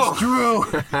 My No. name's Drew.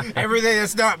 Everything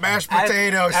that's not mashed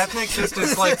potatoes. Ethnic just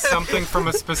is like something from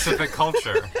a specific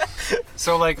culture.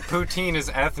 So like poutine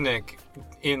is ethnic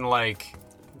in like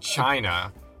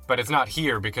China, but it's not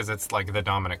here because it's like the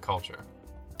dominant culture.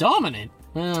 Dominant.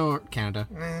 Oh, Canada.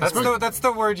 That's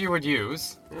the word you would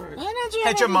use.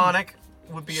 Hegemonic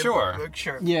would be Sure.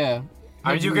 Sure. Yeah.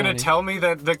 Are you gonna Hegemony. tell me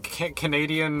that the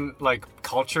Canadian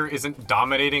culture isn't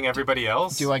dominating everybody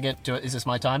else? Is this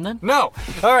my time then? No.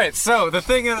 All right. So the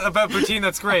thing about poutine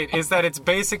that's great is that it's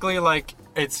basically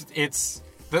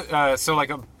so like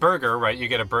a burger, right? You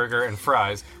get a burger and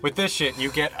fries. With this shit, you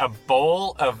get a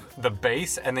bowl of the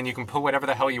base, and then you can put whatever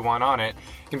the hell you want on it.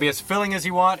 It can be as filling as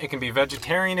you want. It can be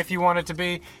vegetarian if you want it to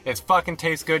be. It's fucking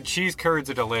tastes good. Cheese curds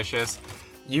are delicious.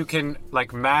 You can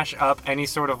mash up any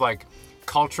sort of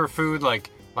culture food, like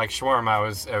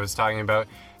shawarma I was talking about.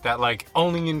 That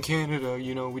only in Canada,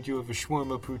 would you have a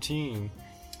shawarma poutine?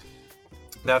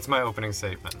 That's my opening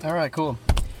statement. All right, cool.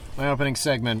 My opening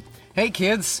segment. Hey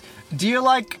kids, do you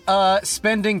like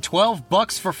spending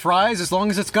 $12 for fries as long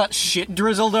as it's got shit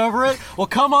drizzled over it? Well,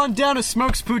 come on down to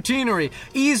Smokes Poutinery.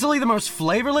 Easily the most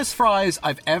flavorless fries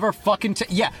I've ever fucking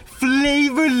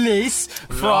flavorless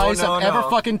fries I've ever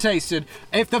fucking tasted.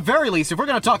 At the very least, if we're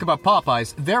gonna talk about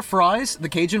Popeyes, their fries, the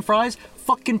Cajun fries,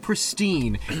 fucking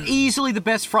pristine. Easily the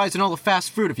best fries in all the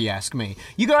fast food, if you ask me.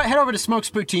 You gotta head over to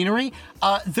Smokes Poutinery.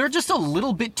 They're just a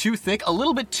little bit too thick, a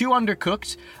little bit too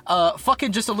undercooked,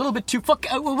 fucking just a little bit too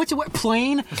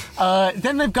plain.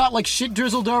 Then they've got shit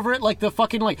drizzled over it, the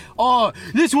fucking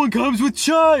this one comes with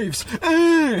chives,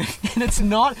 and it's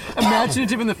not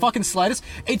imaginative in the fucking slightest.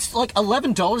 It's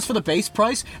 $11 for the base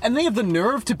price, and they have the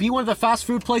nerve to be one of the fast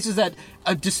food places that,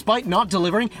 despite not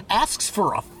delivering, asks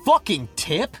for a fucking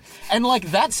tip, and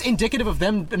that's indicative of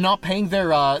them not paying their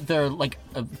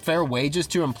fair wages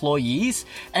to employees.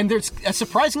 And there's a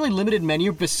surprisingly limited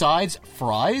menu besides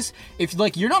fries. If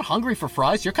you're not hungry for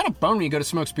fries, you're kind of boned when you go to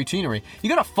Smokes Poutinery. You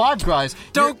go to Five Guys.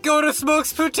 Don't go to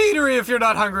Smokes Poutinery if you're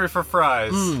not hungry for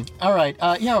fries. All right,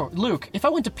 Luke. If I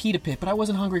went to Pita Pit but I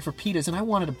wasn't hungry for pitas and I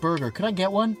wanted a burger, could I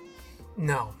get one?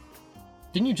 No.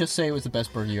 Didn't you just say it was the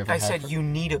best burger you ever I had? said you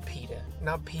need a pita,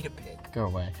 not Pita Pit. Go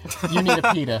away. You need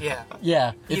a pita. Yeah.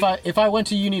 Yeah. If I went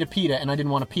to You Need a Pita and I didn't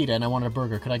want a pita and I wanted a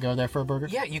burger, could I go there for a burger?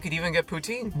 Yeah, you could even get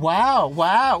poutine. Wow.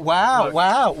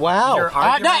 Your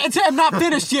argument- I'm not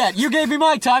finished yet. You gave me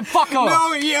my time. Fuck off.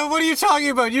 No, yeah, what are you talking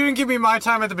about? You didn't give me my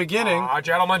time at the beginning.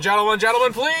 Gentlemen,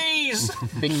 please!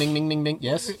 Bing, bing, bing, bing, bing.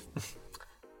 Yes?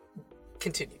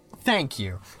 Continue. Thank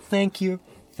you.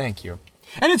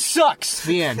 And it sucks.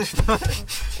 The end.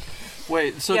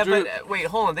 Wait, so Yeah, Drew, but wait,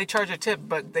 hold on. They charge a tip,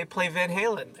 but they play Van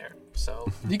Halen there. So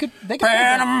They could that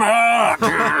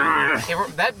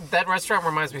restaurant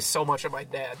reminds me so much of my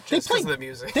dad just because of the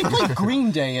music. They played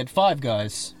Green Day at Five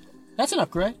Guys. That's an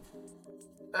upgrade.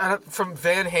 From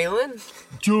Van Halen?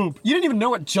 Jump. You didn't even know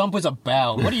what Jump was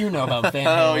about. What do you know about Van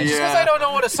Halen? Oh, Just because I don't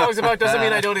know what a song's about doesn't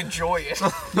mean I don't enjoy it.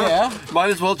 Yeah. might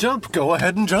as well jump. Go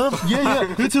ahead and jump.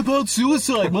 Yeah. It's about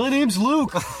suicide. My name's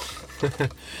Luke.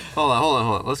 Hold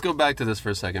on. Let's go back to this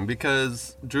for a second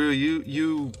because Drew,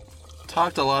 you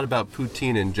talked a lot about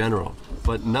poutine in general,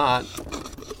 but not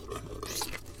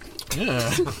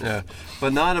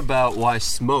but not about why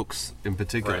Smokes in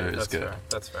particular is good.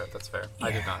 That's fair.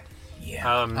 I did not. Yeah.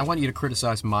 I want you to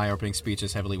criticize my opening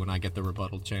speeches heavily when I get the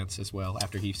rebuttal chance as well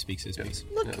after he speaks his piece.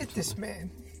 Look at this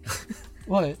man.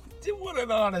 What? What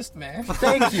an honest man.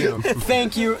 Thank you.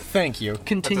 Continue, That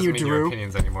doesn't mean your Drew,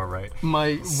 opinions anymore, right?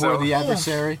 my worthy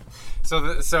adversary. So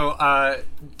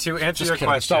to answer your kidding,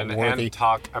 question it's not worthy. and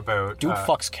talk about Dude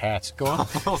fucks cats. Go on.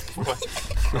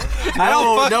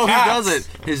 No, he cats. doesn't.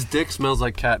 His dick smells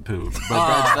like cat poop, but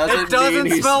that doesn't It doesn't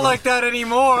mean he smell like that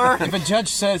anymore. If a judge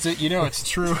says it, you know it's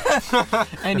true.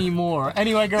 Anymore.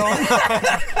 Anyway, go on.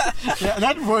 Yeah,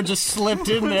 that word just slipped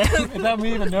in there without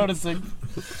me even noticing.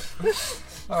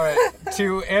 All right.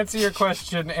 To answer your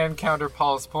question and counter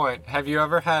Paul's point, have you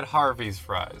ever had Harvey's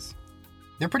fries?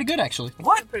 They're pretty good, actually.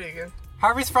 What? Pretty good.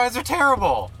 Harvey's fries are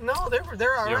terrible. No, they're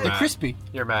all You're right. mad. Crispy.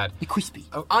 You're mad. They're crispy.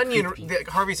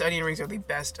 Harvey's onion rings are the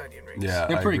best onion rings. Yeah,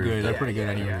 They're I pretty agree good. with They're that. pretty good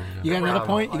anyway. yeah. You got another Well,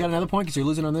 point? You got another point? Because you're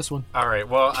losing on this one. All right.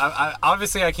 Well,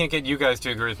 obviously I can't get you guys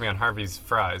to agree with me on Harvey's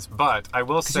fries, but I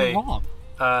will Because you're say, wrong.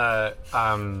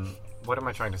 what am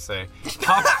I trying to say?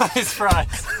 Popeyes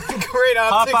fries. Great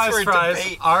optics for Popeyes a fries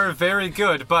debate. are very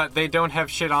good, but they don't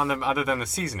have shit on them other than the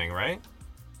seasoning, right?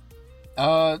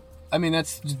 I mean,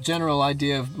 that's the general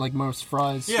idea of, most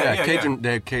fries. Yeah. Cajun.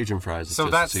 They have Cajun fries. It's So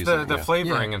just that's seasoning, the yeah.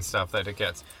 flavoring Yeah. and stuff that it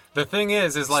gets. The thing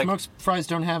is like Smoked fries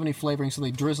don't have any flavoring, so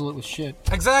they drizzle it with shit.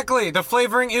 exactly the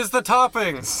flavoring is the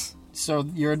toppings. So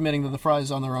you're admitting that the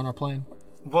fries on their own are plain.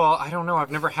 Well, I don't know.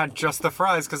 I've never had just the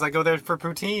fries because I go there for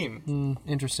poutine.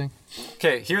 Interesting.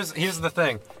 Okay, here's the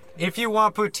thing. If you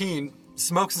want poutine,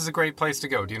 Smokes is a great place to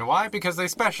go. Do you know why? Because they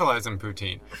specialize in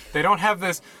poutine. They don't have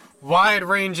this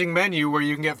wide-ranging menu where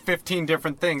you can get 15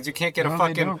 different things. You can't get No, a they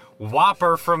fucking don't.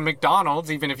 Whopper from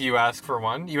McDonald's, even if you ask for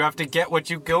one. You have to get what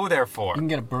you go there for. You can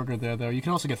get a burger there, though. You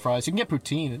can also get fries. You can get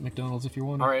poutine at McDonald's if you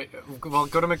want. All right, well,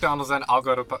 go to McDonald's then. I'll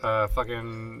go to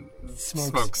fucking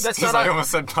Smokes. That's 'Cause not I a- almost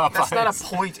said Popeyes. That's not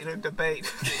a point in a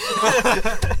debate.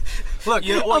 Look,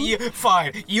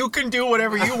 fine. You can do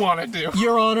whatever you want to do.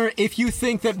 Your Honor, if you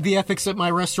think that the ethics at my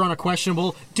restaurant are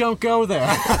questionable, don't go there.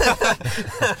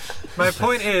 My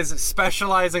point is,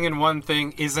 specializing in one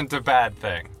thing isn't a bad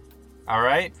thing. All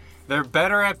right? They're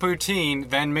better at poutine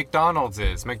than McDonald's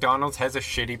is. McDonald's has a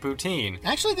shitty poutine.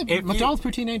 Actually, the If you- McDonald's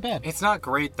poutine ain't bad. It's not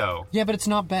great, though. Yeah, but it's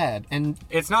not bad. And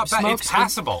It's not bad. Smokes It's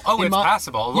passable. in It's my-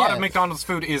 passable. A lot yeah. of McDonald's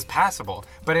food is passable,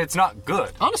 but it's not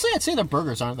good. honestly, I'd say their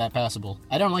burgers aren't that passable.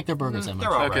 I don't like their burgers that much.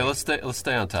 They're all Okay, right. let's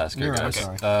stay on task here, You're right, guys.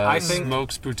 sorry. I think-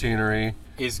 Smokes Poutineery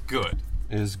Is good.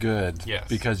 is good. Yes.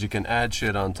 Because you can add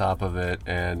shit on top of it,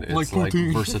 and it's Like like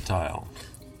poutine. versatile.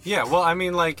 Yeah, well, I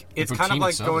mean, like, it's kind of poutine like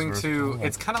itself going is to, versatile.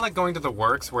 it's kind of like going to the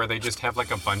Works where they just have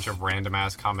like a bunch of random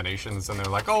ass combinations, and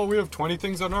they're like, oh, we have 20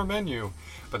 things on our menu,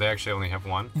 but they actually only have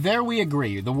one. There we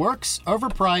agree. The works,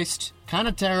 overpriced, kind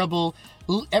of terrible.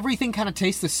 Everything kind of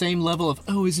tastes the same level of,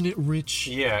 oh, isn't it rich?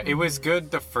 Yeah, it was good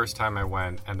the first time I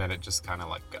went, and then it just kind of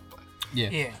like got bland. Yeah.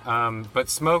 Yeah. But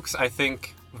Smokes, I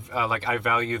think, like, I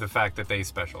value the fact that they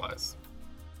specialize.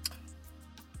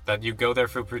 That you go there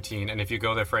for poutine, and if you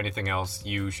go there for anything else,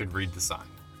 you should read the sign.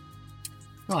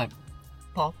 Right.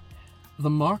 Paul? The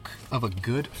mark of a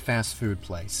good fast food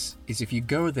place is if you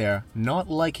go there not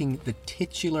liking the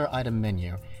titular item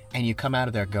menu and you come out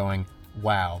of there going,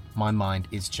 wow, my mind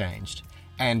is changed.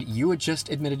 And you had just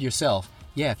admitted yourself,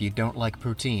 yeah, if you don't like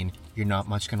poutine, you're not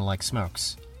much going to like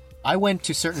Smokes. I went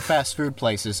to certain fast food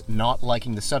places not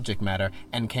liking the subject matter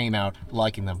and came out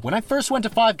liking them. When I first went to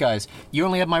Five Guys, you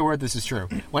only have my word this is true.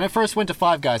 When I first went to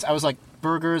Five Guys, I was like,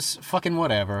 burgers, fucking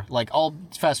whatever. Like, all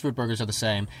fast food burgers are the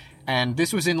same. And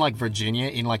this was in, like, Virginia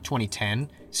in, like,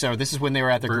 2010. So this is when they were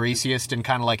at their greasiest and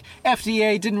kind of, like,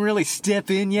 FDA didn't really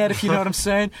step in yet, if you know what I'm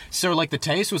saying. So, like, the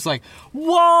taste was like,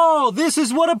 whoa, this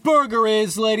is what a burger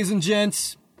is, ladies and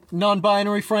gents.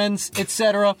 Non-binary friends,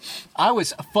 etc. I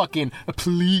was fucking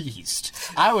pleased.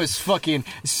 I was fucking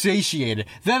satiated.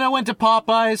 Then I went to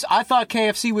Popeyes. I thought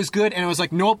KFC was good, and I was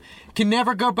like, nope, can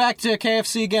never go back to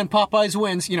KFC again. Popeyes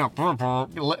wins. You know,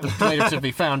 later to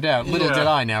be found out. Little did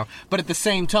I know. But at the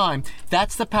same time,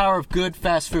 that's the power of good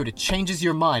fast food. It changes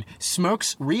your mind.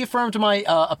 Smokes reaffirmed my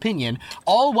opinion,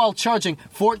 all while charging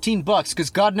 $14, because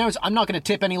God knows I'm not going to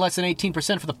tip any less than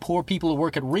 18% for the poor people who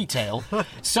work at retail.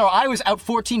 So I was out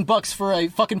 $14 for a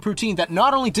fucking poutine that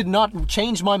not only did not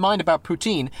change my mind about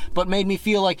poutine, but made me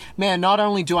feel like, man, not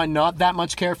only do I not that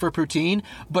much care for poutine,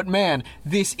 but man,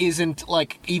 this isn't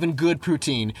like even good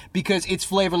poutine, because it's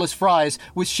flavorless fries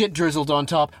with shit drizzled on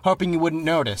top, hoping you wouldn't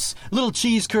notice. Little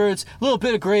cheese curds, little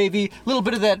bit of gravy, little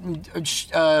bit of that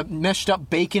meshed up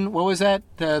bacon. What was that?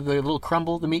 The little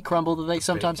crumble, the meat crumble that they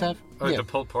sometimes have? Oh, Yeah. the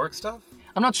pulled pork stuff?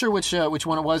 I'm not sure which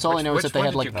one it was. All I know is which that they one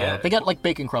had did like you get? they got like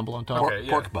bacon crumble on top. Okay. Yeah.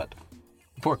 Pork butt.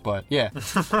 Pork butt, yeah.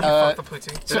 Fuck the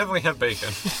poutine. They definitely have bacon.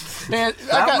 Man,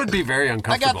 That would be very I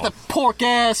uncomfortable. got the pork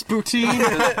ass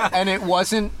poutine, and it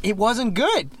wasn't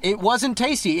good. It wasn't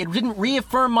tasty. It didn't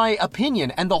reaffirm my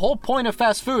opinion. And the whole point of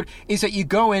fast food is that you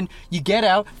go in, you get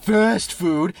out, fast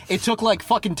food. It took like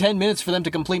fucking 10 minutes for them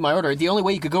to complete my order. The only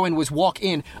way you could go in was walk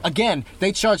in. Again,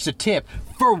 they charged a tip.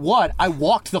 For what? I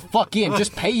walked the fuck in.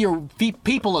 Just pay your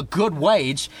people a good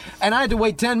wage. And I had to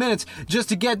wait 10 minutes just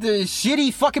to get the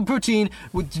shitty fucking poutine,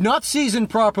 with not seasoned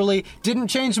properly, didn't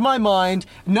change my mind,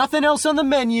 nothing else on the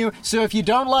menu, so if you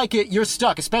don't like it, you're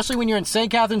stuck. Especially when you're in St.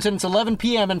 Catharines and it's 11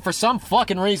 p.m. and for some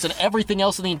fucking reason, everything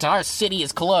else in the entire city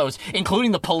is closed,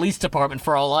 including the police department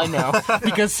for all I know.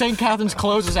 Because St. Catharines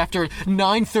closes after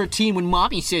 9:13 when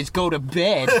mommy says go to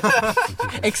bed.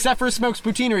 Except for Smokes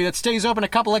Poutinery that stays open a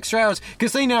couple extra hours,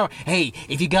 because they know, hey,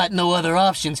 if you got no other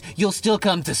options, you'll still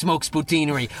come to Smokes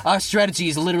Poutinery. Our strategy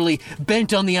is literally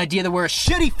bent on the idea that we're a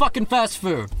shitty fucking fast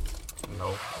food.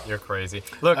 Nope, you're crazy.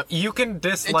 Look, you can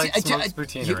dislike Smokes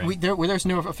Poutinery. There's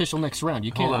no official next round.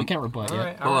 You Hold on. can't rebut. All Yeah.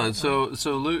 right, Hold on.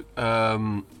 So Luke,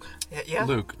 Yeah.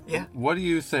 Luke, Yeah. what do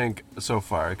you think so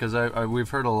far? Because we've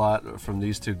heard a lot from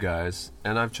these two guys,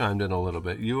 and I've chimed in a little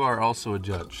bit. You are also a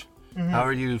judge. How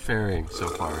are you faring so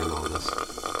far in all this?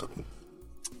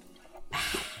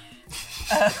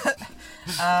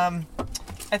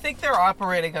 I think they're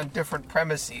operating on different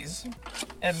premises,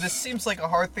 and this seems like a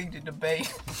hard thing to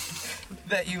debate.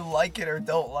 That you like it or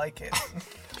don't like it.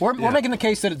 We're making the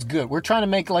case that it's good. We're trying to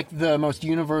make like the most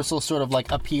universal sort of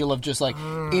like appeal of just like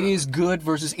it is good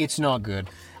versus it's not good.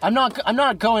 I'm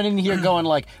not going in here going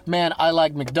like, man, I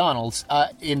like McDonald's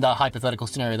in the hypothetical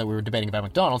scenario that we were debating about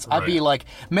McDonald's. I'd be like,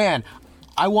 man,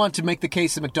 I want to make the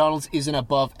case that McDonald's is an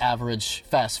above average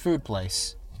fast food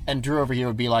place. And Drew over here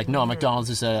would be like, no, McDonald's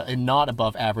is not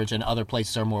above average and other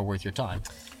places are more worth your time.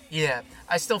 Yeah,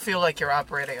 I still feel like you're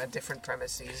operating on different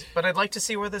premises, but I'd like to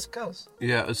see where this goes.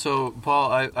 Yeah, so,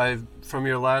 Paul, I from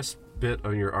your last bit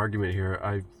on your argument here,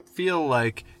 I feel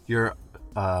like your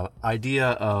idea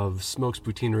of Smoke's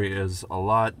Poutineery is a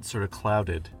lot sort of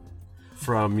clouded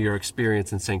from your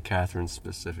experience in St. Catharines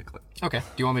specifically. Okay. Do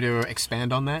you want me to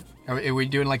expand on that? Are we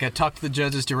doing like a talk to the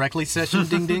judges directly session,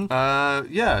 ding ding?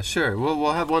 Yeah, sure.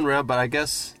 We'll have one round, but I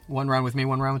guess... One round with me,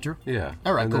 one round with Drew? Yeah.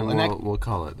 All right, and cool. Then we'll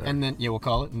call it that. And then, we'll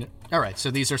call it. All right,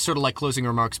 so these are sort of like closing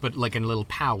remarks, but like in a little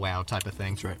powwow type of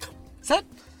thing. That's right.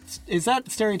 Is that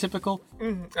stereotypical?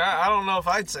 I don't know if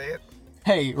I'd say it.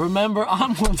 Hey, remember,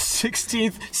 I'm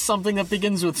 1/16th something that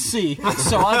begins with C,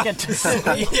 so I get to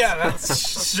say. Yeah,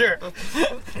 that's sure.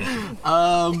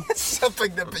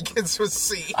 Something that begins with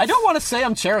C. I don't want to say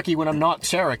I'm Cherokee when I'm not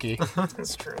Cherokee.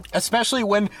 That's true. Especially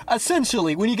when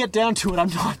you get down to it, I'm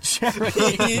not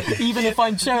Cherokee, even if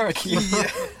I'm Cherokee.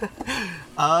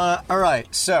 All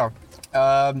right, so,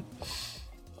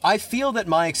 I feel that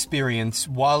my experience,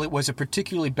 while it was a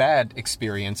particularly bad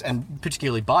experience and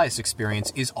particularly biased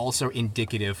experience, is also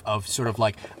indicative of sort of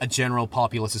like a general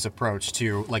populace's approach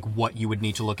to like what you would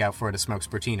need to look out for at a Smoke's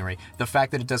Poutineery. The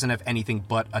fact that it doesn't have anything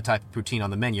but a type of poutine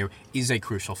on the menu is a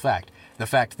crucial fact. The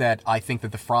fact that I think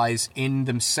that the fries in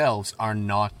themselves are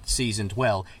not seasoned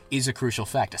well is a crucial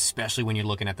fact, especially when you're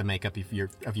looking at the makeup of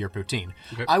your poutine.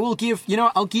 Okay. I will give,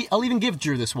 I'll even give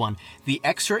Drew this one. The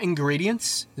extra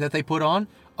ingredients that they put on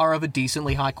are of a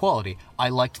decently high quality. I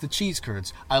liked the cheese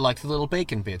curds. I liked the little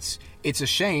bacon bits. It's a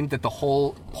shame that the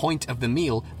whole point of the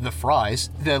meal, the fries,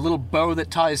 the little bow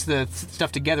that ties the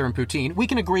stuff together in poutine, we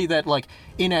can agree that, like,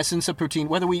 in essence, a poutine,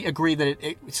 whether we agree that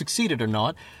it succeeded or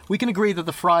not, we can agree that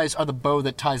the fries are the bow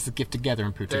that ties the gift together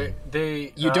in poutine.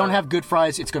 You don't have good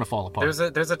fries, it's going to fall apart.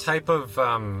 There's a type of,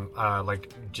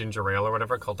 like, ginger ale or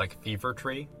whatever called, like, Fever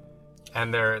Tree.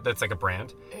 And that's like a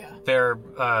brand. Yeah. They're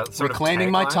sort reclaiming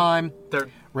of my time. They're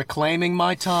reclaiming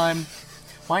my time.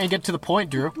 Why don't you get to the point,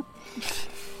 Drew?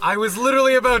 I was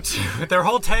literally about to. Their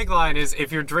whole tagline is,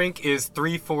 if your drink is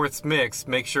 3/4 mixed,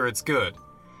 make sure it's good.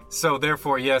 So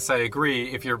therefore, yes, I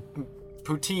agree. If your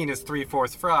poutine is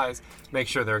 3/4 fries, make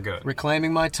sure they're good.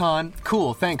 Reclaiming my time.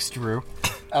 Cool, thanks, Drew.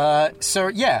 So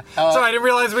yeah. Sorry, I didn't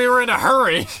realize we were in a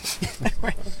hurry.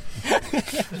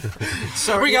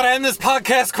 So we gotta end this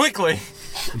podcast quickly.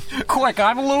 Quick,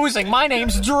 I'm losing. My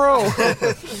name's Drew.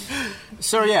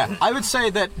 So yeah, I would say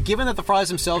that given that the fries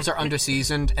themselves are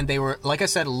under-seasoned and they were, like I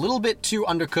said, a little bit too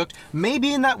undercooked,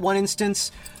 maybe in that one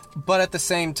instance, but at the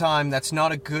same time, that's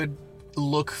not a good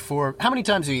look for... How many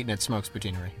times have you eaten at Smoke's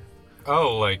Poutineery?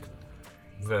 Oh, like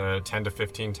the 10 to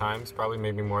 15 times, probably,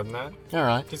 maybe more than that. All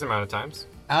right. Decent amount of times.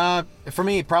 For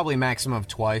me, probably maximum of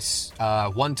twice.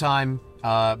 One time,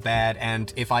 bad,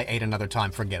 and if I ate another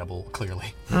time, forgettable,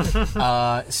 clearly.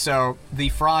 So the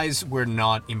fries were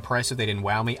not impressive. They didn't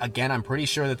wow me. Again, I'm pretty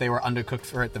sure that they were undercooked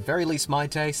for, at the very least, my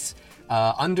tastes.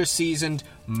 Under-seasoned,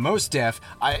 most deaf.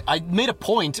 I made a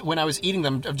point when I was eating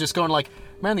them of just going like,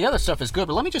 man, the other stuff is good,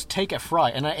 but let me just take a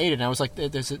fry. And I ate it, and I was like,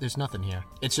 there's nothing here.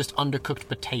 It's just undercooked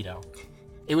potato.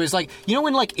 It was like, you know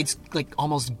when like it's like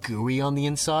almost gooey on the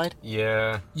inside?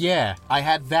 Yeah. Yeah, I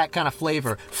had that kind of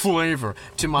flavor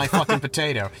to my fucking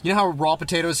potato. You know how raw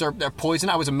potatoes are poison?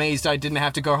 I was amazed I didn't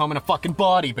have to go home in a fucking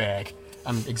body bag.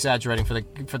 I'm exaggerating for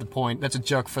the point. That's a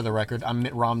joke for the record. I'm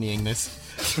Mitt Romneying this.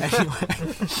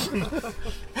 Anyway.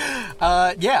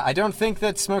 Yeah, I don't think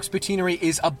that Smoke's Poutineery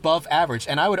is above average,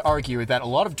 and I would argue that a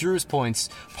lot of Drew's points,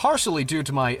 partially due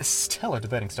to my stellar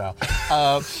debating style,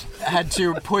 had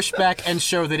to push back and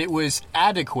show that it was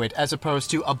adequate as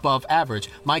opposed to above average.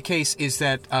 My case is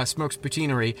that Smoke's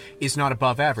Poutineery is not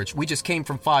above average. We just came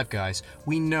from Five Guys.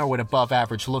 We know what above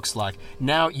average looks like.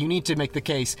 Now you need to make the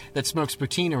case that Smoke's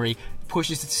Poutineery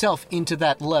pushes itself into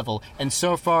that level, and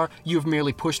so far you've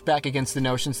merely pushed back against the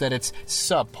notions that it's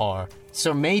subpar.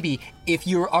 So maybe if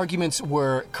your arguments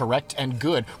were correct and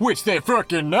good, which they're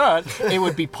fucking not, it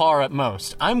would be par at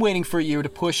most. I'm waiting for you to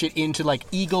push it into like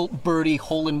eagle, birdie,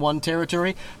 hole-in-one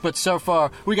territory, but so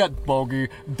far we got bogey,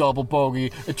 double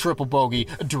bogey, a triple bogey,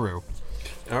 a Drew.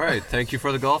 All right, thank you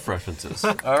for the golf references.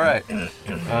 All right,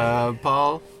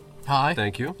 Paul. Hi.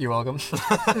 Thank you. You're welcome.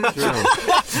 Drew.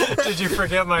 Did you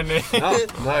forget my name? No,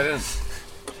 I didn't.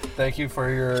 Thank you for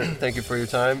your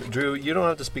time. Drew, you don't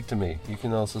have to speak to me. You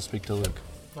can also speak to Luke.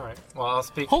 All right. Well, I'll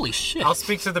speak. Holy shit. I'll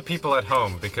speak to the people at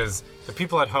home because the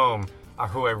people at home are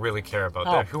who I really care about.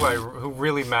 Oh. They're who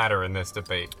really matter in this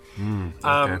debate.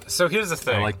 Okay. So here's the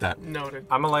thing. I like that. Noted.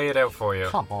 I'm gonna lay it out for you.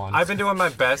 Come on. I've been doing my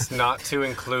best not to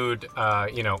include,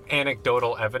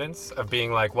 anecdotal evidence of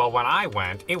being like, well, when I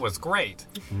went, it was great,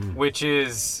 which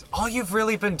is all you've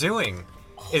really been doing,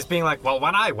 is being like, well,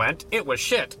 when I went, it was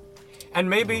shit. And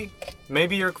maybe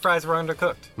your fries were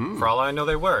undercooked. For all I know,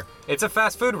 they were. It's a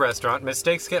fast food restaurant.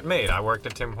 Mistakes get made. I worked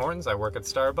at Tim Hortons. I work at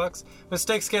Starbucks.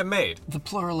 Mistakes get made. The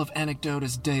plural of anecdote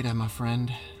is data, my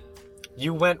friend.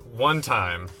 You went one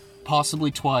time.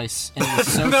 Possibly twice, and it was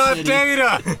so Not shitty.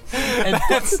 data.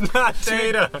 That's not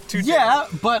data. Yeah,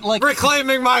 but like,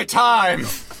 Reclaiming my time.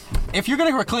 if you're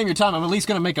gonna reclaim your time, I'm at least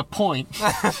gonna make a point.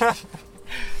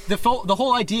 The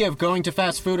whole idea of going to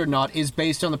fast food or not is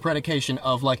based on the predication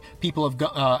of like people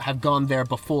have gone there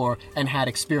before and had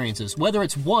experiences. Whether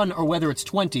it's 1 or whether it's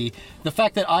 20, the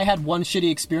fact that I had one shitty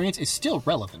experience is still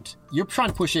relevant. You're trying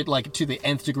to push it like to the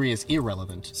nth degree as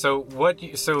irrelevant. So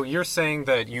so you're saying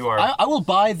that you are I will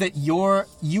buy that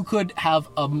you could have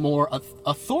a more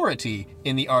authority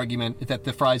in the argument that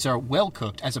the fries are well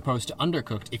cooked as opposed to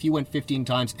undercooked if you went 15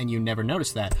 times and you never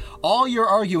noticed that. All you're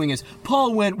arguing is,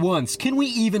 Paul went once. Can we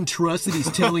even trust that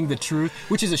he's telling the truth?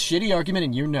 Which is a shitty argument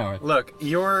and you know it. Look,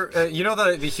 you're you know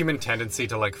the human tendency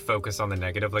to like focus on the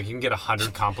negative. Like you can get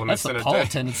 100 compliments That's in the a Paul day.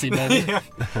 tendency, baby. Yeah.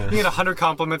 You get 100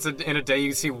 compliments in a day.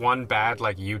 You see one bad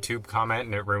like YouTube comment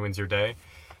and it ruins your day.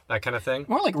 That kind of thing.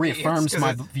 More like reaffirms 'cause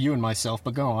my it's- view in myself,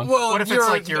 but go on. Well, What if it's you're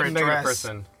like your a negative address?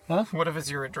 person. What if it's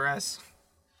your address?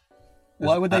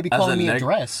 Why would they be as a calling me a neg-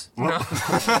 dress?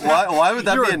 Why would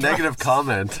that You're be a a negative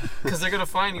comment? Because they're gonna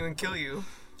find you and kill you.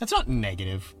 That's not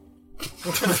negative.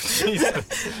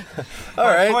 All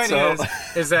right, Point so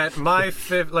is that my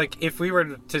if we were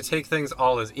to take things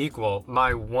all as equal,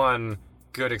 my one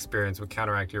good experience would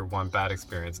counteract your one bad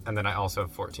experience, and then I also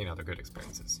have 14 other good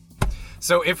experiences.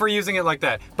 So if we're using it like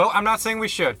that, but I'm not saying we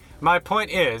should. My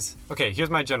point is, okay, here's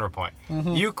my general point.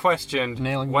 You questioned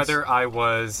Nailing this. whether I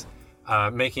was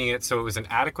making it so it was an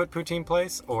adequate poutine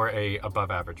place or a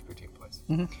above average poutine place.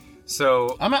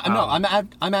 So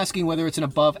I'm asking whether it's an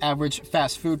above average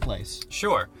fast food place.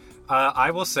 sure.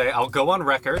 I will say, I'll go on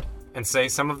record and say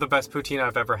some of the best poutine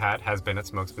I've ever had has been at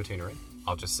Smokes Poutineery.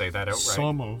 I'll just say that outright.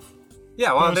 of.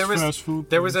 Yeah, well, Best fast food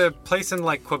there was a place in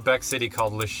like Quebec City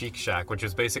called Le Chic Shack, which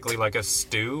was basically like a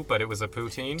stew, but it was a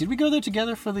poutine. Did we go there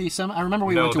together for the summer? I remember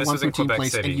we No, went to this one was in poutine Quebec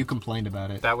place City. and you complained about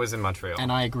it. That was in Montreal.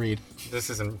 And I agreed. This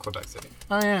is in Quebec City.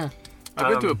 Oh, yeah. I've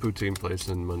been to a poutine place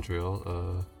in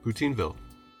Montreal, Poutineville.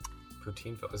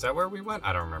 Poutineville. Is that where we went?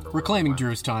 I don't remember. where we Reclaiming went.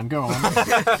 Drew's time. Go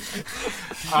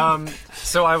on.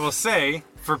 So I will say,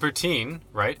 for poutine,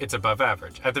 right, it's above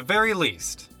average. At the very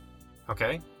least.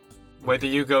 Okay? Whether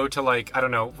you go to like, I don't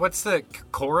know, what's the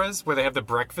Cora's where they have the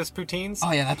breakfast poutines?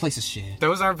 Oh, yeah, that place is shit.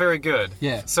 Those aren't very good.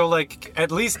 Yeah. So, like,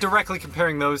 at least directly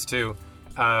comparing those two,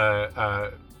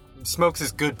 Smokes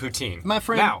is good poutine. My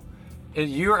friend- Now,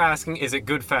 you're asking, is it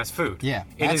good fast food? Yeah,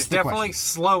 It that's is the definitely question.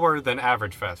 slower than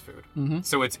average fast food. Mm-hmm.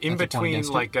 So it's in That's a point between, against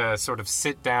it. like, a sort of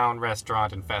sit-down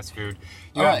restaurant and fast food.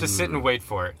 You All have right. to sit and wait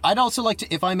for it. I'd also like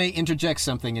to, if I may interject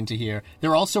something into here,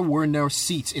 there also were no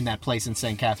seats in that place in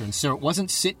St. Catharines, so it wasn't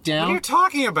sit What are down. you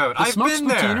talking about? The I've Smokes been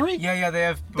there. Poutineery? Yeah, they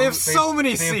have. They have so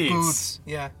many they have seats. Booths.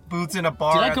 Yeah, booths in a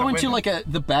bar. Did I at go the into window. like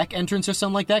the back entrance or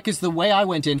something like that? Because the way I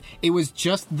went in, it was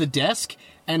just the desk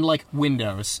and like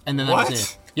windows, and then that What?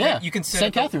 was it. Yeah, You can sit. St.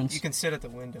 at the- Catharines. You can sit at the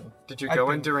window. Did you I've go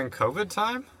been- in during COVID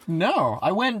time? No,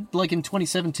 I went like in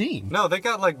 2017. No, they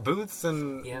got, like, booths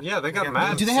and... Yeah. Yeah, they got Yeah,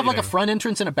 mad Do they have like a seating. front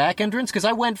entrance and a back entrance? Because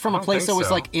I went from I a don't place think that was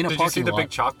so. like in a Did parking you see the lot. big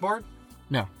chalkboard?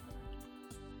 No.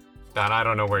 Then I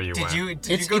don't know where you Did went. you?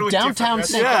 Did It's you go to in a downtown different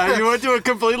St. Yeah, you went to a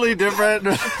completely different.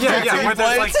 Yeah, where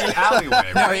there's like the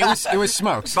alleyway. No, it was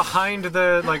Smokes. Behind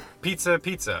the like pizza.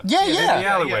 Yeah, The yeah.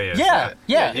 alleyway is.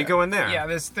 Yeah. You go in there. Yeah,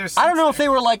 there's. I don't know if they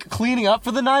were like cleaning up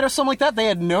for the night or something like that. They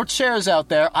had no chairs out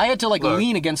there. I had to like Look.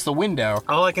 lean against the window.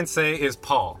 All I can say is,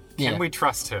 Paul, can Yeah. we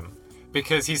trust him?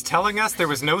 Because he's telling us there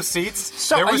was no seats.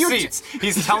 So, there are were you seats.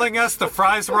 He's telling us the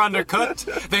fries were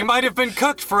undercooked. They might have been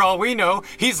cooked for all we know.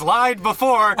 He's lied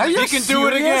before. Are you He can do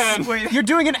it serious? again. Wait. You're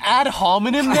doing an ad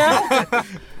hominem now?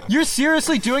 You're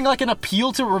seriously doing like an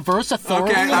appeal to reverse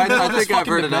authority? Okay, in the middle I of this think I've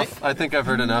fucking heard debate? enough. I think I've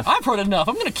heard enough. I've heard enough.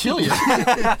 I'm gonna kill you.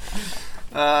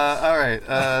 All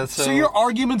right. So your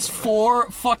arguments for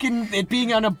fucking it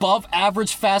being an above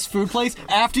average fast food place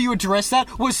after you addressed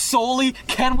that was solely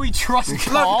can we trust Look,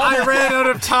 Paul? I ran out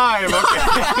of time.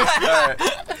 Okay.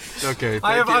 Okay.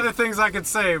 I have thank you. other things I could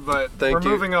say, but Thank we're you.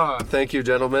 moving on. Thank you,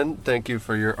 gentlemen. Thank you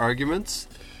for your arguments.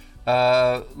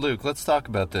 Luke, let's talk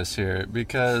about this here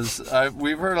because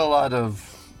we've heard a lot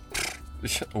of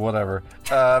Whatever.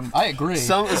 I agree.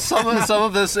 Some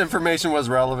of this information was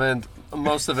relevant.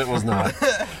 Most of it was not.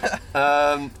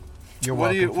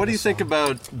 What do you think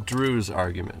about Drew's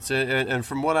arguments? And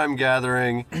from what I'm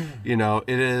gathering, it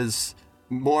is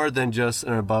more than just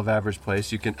an above average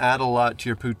place. You can add a lot to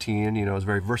your poutine. It's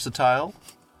very versatile.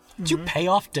 Did you pay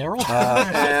off Daryl?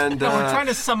 And No, we're trying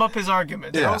to sum up his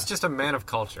argument. Yeah. I was just a man of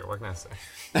culture. What can I say?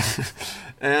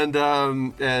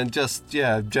 and just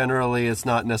generally, it's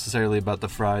not necessarily about the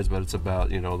fries, but it's about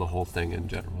the whole thing in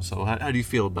general. So how do you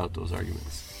feel about those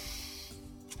arguments?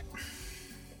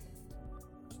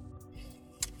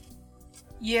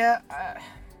 Yeah,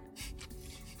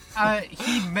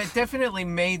 he definitely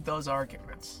made those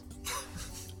arguments.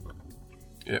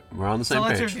 Yeah, we're on the same So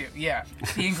let's page. review. Yeah,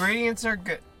 the ingredients are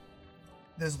good.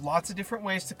 There's lots of different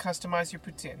ways to customize your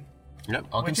poutine, Yep.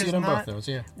 I'll which concede is on not- both those,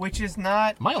 yeah. which is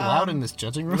not. Am I allowed in this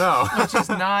judging room? No. Which is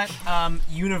not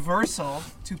universal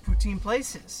to poutine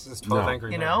places. This is 12 No.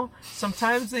 Angry You Men. know,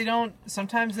 sometimes they don't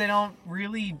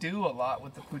really do a lot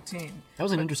with the poutine. That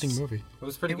was an interesting movie. It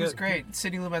was pretty It good. was great.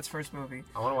 Sidney Lumet's first movie.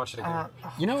 I want to watch it again.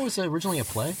 You know, it was originally a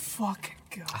play. Fucking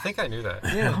God. I think I knew that.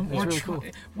 Yeah, it was We're really try- cool.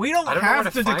 We don't I don't know where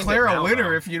have to to find declare it a now, winner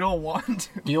though. if you don't want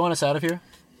to. Do you want us out of here?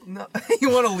 No,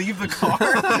 you want to leave the car?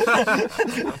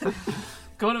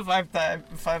 Go to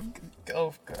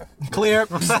Go Clear.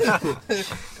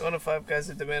 to Five Guys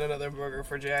and demand another burger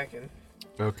for Jack and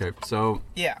Okay. So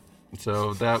yeah,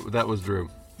 that was Drew.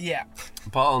 yeah.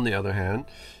 Paul, on the other hand,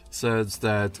 says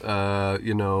that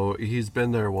he's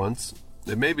been there once.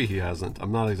 Maybe he hasn't.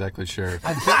 I'm not exactly sure.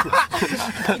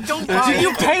 Don't Did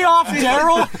you pay off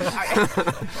Daryl?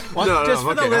 No, Just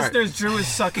for the okay, all right. listeners, Drew is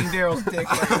sucking Daryl's dick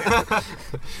right now.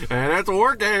 And it's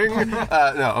working.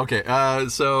 No, okay.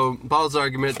 So Paul's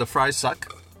argument: the fries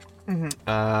suck.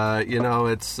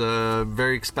 It's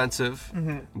very expensive.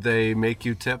 They make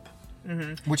you tip.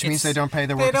 Which means they don't pay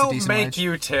their They workers a don't decent make wage.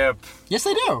 you tip. Yes,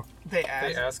 they do. They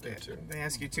ask you to. They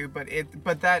ask you to,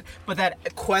 but that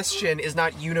question is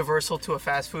not universal to a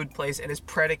fast food place and is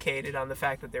predicated on the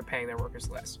fact that they're paying their workers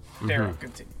less. Daryl,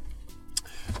 continue.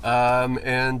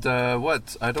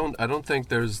 What? I don't think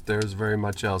there's very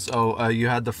much else. Oh, you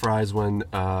had the fries when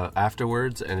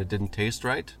afterwards, and it didn't taste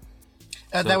right.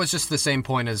 That was just the same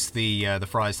point as the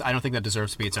fries. I don't think that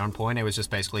deserves to be its own point. It was just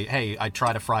basically, hey, I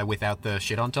tried a fry without the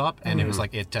shit on top, and it was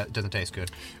like, it doesn't taste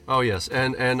good. Oh yes,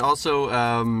 and also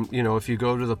if you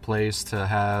go to the place to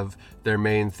have their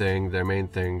main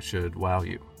thing should wow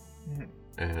you,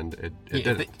 and it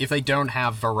didn't. If they don't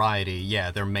have variety,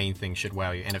 yeah, their main thing should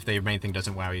wow you. And if their main thing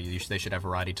doesn't wow you, they should have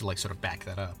variety to sort of back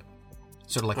that up.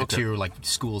 Sort of like the two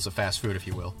schools of fast food, if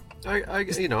you will. I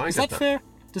Is get that fair?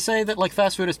 To say that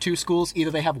fast food has two schools, either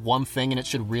they have one thing and it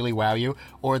should really wow you,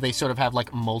 or they sort of have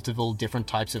multiple different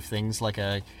types of things, like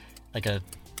a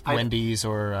Wendy's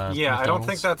or Yeah, I don't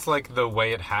think McDonald's. that's the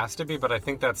way it has to be, but I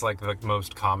think that's the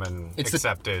most common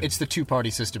accepted. It's the two-party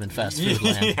system in fast food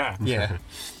land. Yeah. Yeah.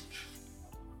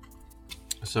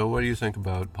 So what do you think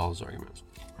about Paul's arguments?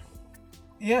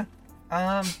 Yeah,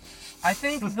 I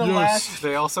think the Yes, last.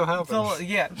 they also have them.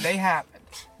 They happen.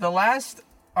 The last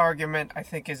argument, I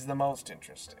think, is the most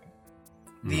interesting.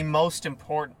 The most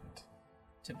important,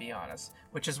 to be honest,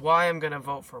 which is why I'm going to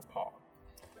vote for Paul.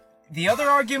 The other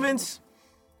arguments,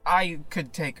 I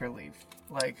could take or leave.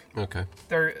 Okay.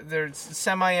 They're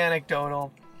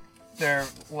semi-anecdotal. They're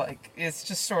it's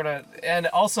just sort of... And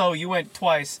also, you went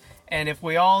twice, and if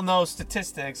we all know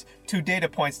statistics, 2 data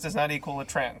points does not equal a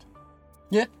trend.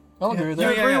 Yeah, I'll agree with You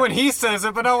that. agree when he says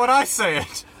it, but not when I say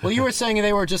it. Well, you were saying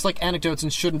they were just anecdotes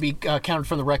and shouldn't be counted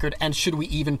from the record, and should we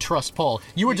even trust Paul?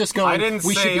 You were just going, I didn't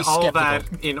we should say be all skeptical.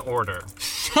 that in order.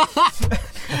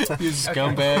 You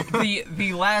scumbag.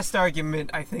 The last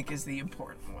argument, I think, is the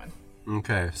important one.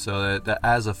 Okay, so that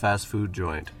as a fast food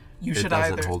joint, You it should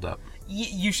doesn't either hold up.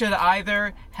 You should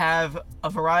either have a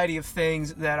variety of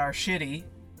things that are shitty,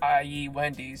 i.e.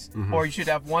 Wendy's, or you should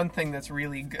have one thing that's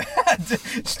really good.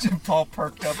 Paul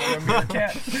perked up like a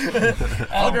meerkat.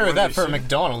 I'll agree with that for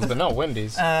McDonald's, but not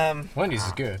Wendy's. Um, Wendy's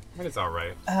is good. It's all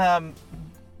right.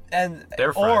 and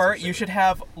Their fries or are you shitty. should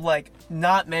have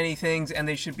not many things and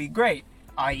they should be great,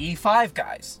 i.e. Five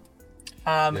Guys.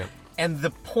 Yeah. And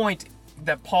the point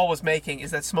that Paul was making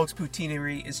is that Smokes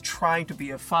Poutineery is trying to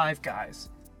be a Five Guys,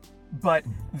 but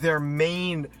their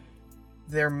main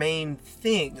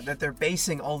thing that they're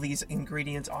basing all these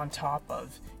ingredients on top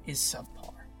of is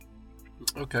subpar.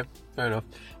 Okay, fair enough.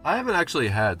 I haven't actually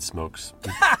had smokes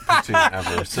poutine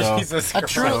ever, so Jesus A,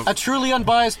 Christ. a truly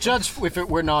unbiased judge if it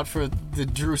were not for the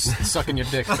Drew sucking your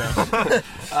dick thing.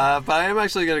 but I am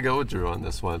actually gonna go with Drew on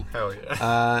this one. Hell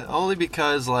yeah. Only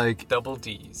because Double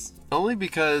D's.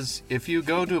 if you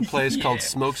go to a place called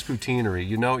Smokes Poutineery,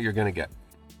 you know what you're gonna get,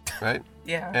 right?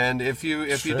 Yeah. And if you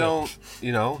don't,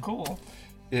 Cool.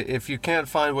 if you can't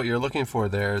find what you're looking for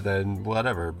there, then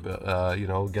whatever,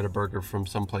 get a burger from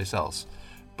someplace else.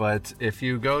 But if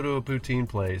you go to a poutine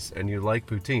place and you like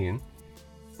poutine,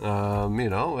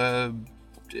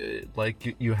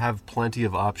 you have plenty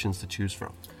of options to choose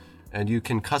from. And you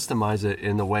can customize it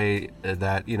in the way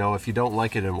that, if you don't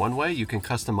like it in one way, you can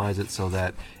customize it so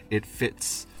that it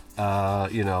fits,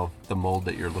 the mold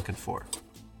that you're looking for.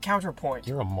 Counterpoint.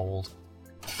 You're a mold.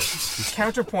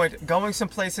 Counterpoint. Going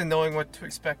someplace and knowing what to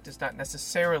expect is not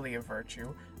necessarily a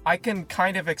virtue. I can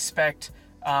kind of expect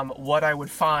what I would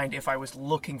find if I was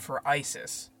looking for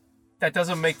ISIS. That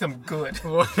doesn't make them good.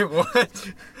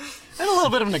 What? And a little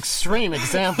bit of an extreme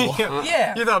example.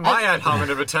 Yeah. You thought my ad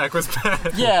hominem attack was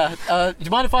bad. Yeah. Do you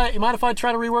mind if I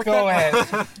try to rework Go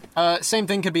that? ahead. Same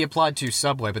thing could be applied to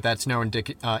Subway, but that's no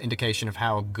indication of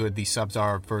how good the subs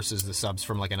are versus the subs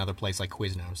from like another place like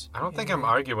Quiznos. I don't think I'm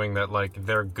arguing that like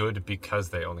they're good because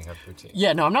they only have poutine.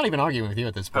 Yeah, no, I'm not even arguing with you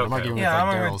at this point. I'm Okay. arguing Yeah,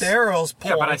 with I'm like with Daryl's. Daryl's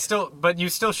point. Yeah, but you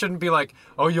still shouldn't be like,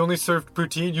 oh, you only served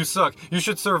poutine, you suck. You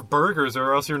should serve burgers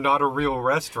or else you're not a real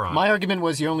restaurant. My argument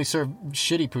was you only serve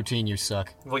shitty poutine, you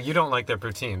suck. Well, you don't like their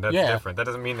poutine. That's Yeah. different. That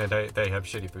doesn't mean that they have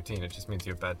shitty poutine. It just means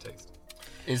you have bad taste.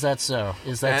 Is that so?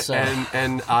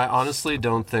 And I honestly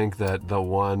don't think that the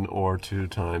 1 or 2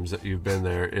 times that you've been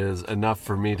there is enough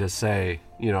for me to say,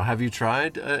 have you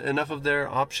tried enough of their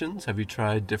options? Have you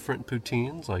tried different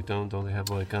poutines? Like, don't they have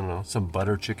like, I don't know, some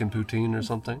butter chicken poutine or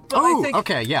something? Oh,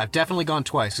 okay, yeah, I've definitely gone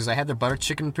twice because I had their butter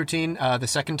chicken poutine the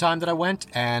second time that I went,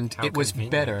 and How it was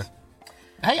convenient. better.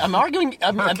 Hey, I'm arguing.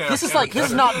 This is okay.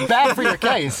 this is not bad for your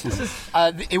case.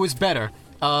 It was better.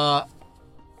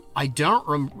 I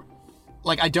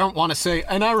don't want to say,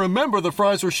 and I remember the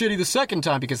fries were shitty the second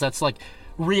time because that's like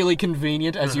really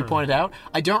convenient, as you pointed out.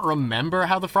 I don't remember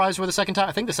how the fries were the second time.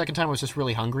 I think the second time I was just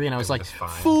really hungry, and I was like, just fine.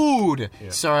 food!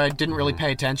 So I didn't really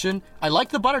pay attention. I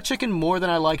liked the butter chicken more than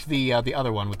I liked the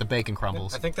other one with the bacon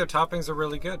crumbles. I think their toppings are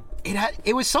really good.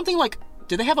 It was something like,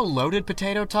 did they have a loaded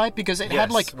potato type? Because it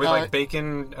had like... with like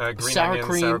bacon, green sour onions,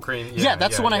 cream. sour cream. Yeah,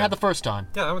 that's the one I had the first time.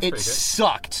 Yeah, that one's it pretty good.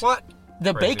 sucked. What?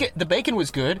 The Crazy. bacon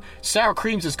was good. Sour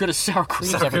cream's as good as sour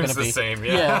cream's Sour ever going to cream's be. the same,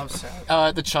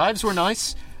 yeah. The chives were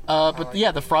nice. But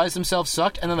yeah, the fries themselves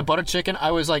sucked, and then the butter chicken,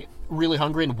 I was like really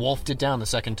hungry and wolfed it down the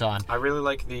second time. I really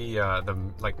like the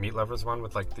like meat lovers one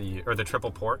with like the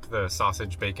triple pork, the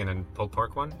sausage, bacon, and pulled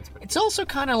pork one. It's also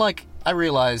kind of like, I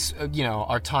realize,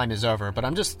 our time is over, but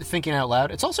I'm just thinking out loud.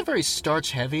 It's also very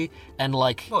starch heavy and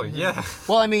like. Oh yeah.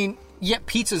 Well, I mean, yeah,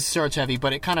 pizza's starch heavy,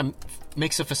 but it kind of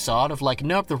makes a facade of like,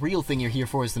 nope, the real thing you're here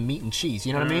for is the meat and cheese.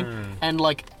 You know what I mean? And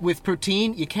like with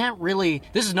poutine, you can't really.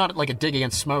 This is not like a dig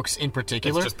against Smokes in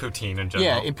particular. It's just poutine in general.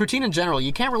 Yeah, in poutine in general,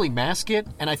 you can't really mask it,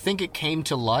 and I think it came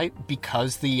to light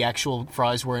because the actual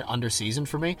fries were under-seasoned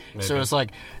for me. So it's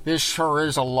like, this sure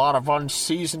is a lot of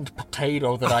unseasoned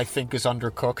potato that I think is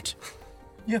undercooked.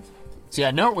 Yeah. See,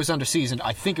 I know it was under-seasoned.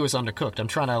 I think it was undercooked. I'm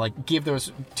trying to like give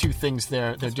those two things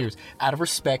their dues out of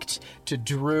respect to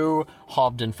Drew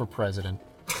Hobden for president.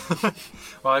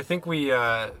 Well, I think we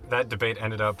that debate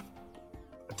ended up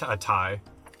a tie.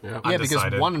 Yeah. Yeah, because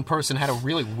Undecided. one person had a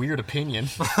really weird opinion.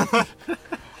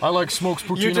 I like Smokes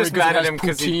Poutine You're just because mad it at has him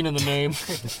 'cause poutine in the name.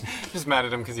 Just mad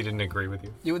at him because he didn't agree with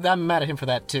you. I'm mad at him for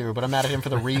that too, but I'm mad at him for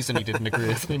the reason he didn't agree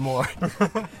with me more.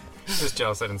 Just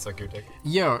jealous I didn't suck your dick.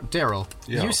 Yo, Daryl,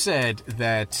 Yo. you said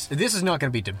that this is not going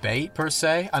to be debate per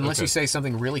se, unless Okay. you say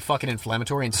something really fucking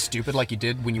inflammatory and stupid like you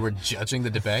did when you were judging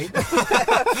the debate.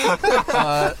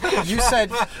 You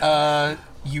said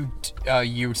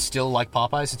you still like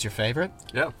Popeyes; it's your favorite.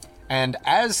 Yeah. And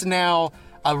as now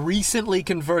a recently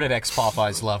converted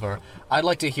ex-Popeyes lover, I'd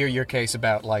like to hear your case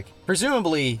about, like,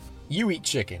 presumably you eat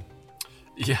chicken.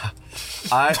 Yeah.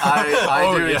 I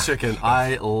Oh, do yeah. eat chicken.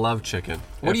 I love chicken.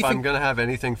 What do If you I'm think- going to have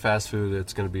anything fast food,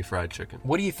 it's going to be fried chicken.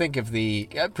 What do you think of the...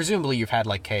 presumably you've had,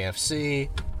 like, KFC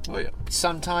Oh, yeah.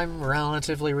 sometime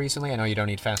relatively recently. I know you don't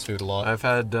eat fast food a lot. I've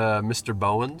had Mr.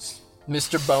 Bowen's.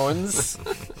 Mr. Bowen's,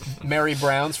 Mary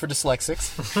Brown's for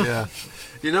dyslexics. Yeah.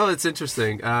 It's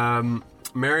interesting.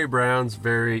 Mary Brown's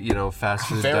very, fast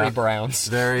food. Very Brown's.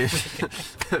 Very,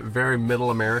 very middle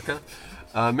America.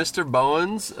 Mr.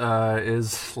 Bowen's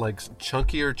is like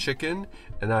chunkier chicken,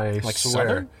 and I Like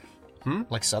swear. Southern?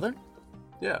 Like Southern?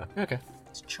 Yeah. Okay.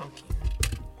 It's chunky.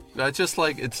 It's just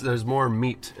like there's more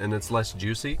meat and it's less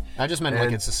juicy. I just meant like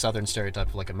And- it's a southern stereotype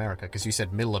of like America, because you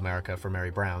said Middle America for Mary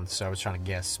Brown, so I was trying to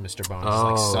guess Mr. Bones is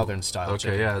like southern style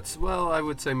Okay, chicken. yeah, I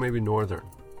would say maybe northern.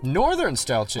 Northern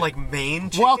style chicken. Like Maine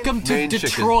chicken? Welcome to Maine chicken.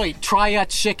 Detroit. Try our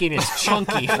chicken. It's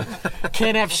chunky.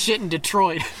 Can't have shit in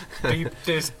Detroit. Deep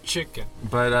dish chicken.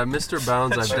 But Mr.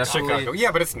 Bones, Chicago. definitely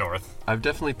Yeah, but it's north. I've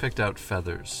definitely picked out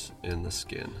feathers in the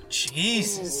skin.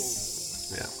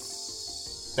 Jesus. Yeah.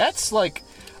 That's like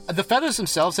the feathers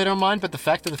themselves. I don't mind, but the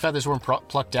fact that the feathers weren't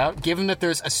plucked out, given that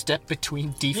there's a step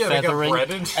between they got defeathering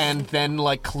breaded. and then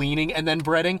like cleaning and then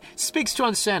breading, speaks to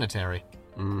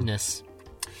unsanitariness.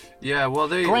 Yeah, well,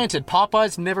 they... Granted,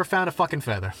 Popeyes never found a fucking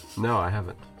feather. No, I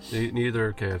haven't.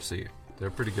 Neither KFC.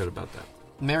 They're pretty good about that.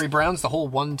 Mary Brown's the whole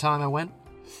one time I went.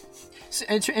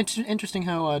 It's interesting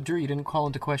how Drew, you didn't call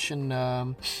into question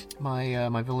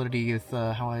my validity with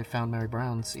how I found Mary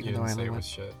Brown's, even You though I didn't say only it went. was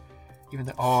shit. Even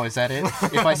though, oh, is that it?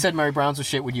 If I said Mary Brown's was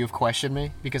shit, would you have questioned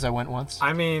me because I went once?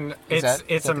 I mean, Is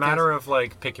it's that a the matter of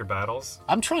like pick your battles.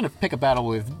 I'm trying to pick a battle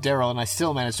with Daryl, and I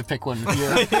still managed to pick one with you.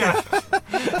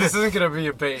 This isn't gonna be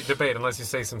a debate unless you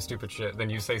say some stupid shit. Then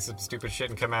you say some stupid shit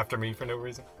and come after me for no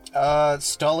reason.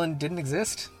 Stalin didn't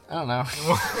exist? I don't know.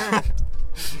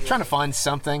 Trying to find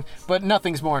something, but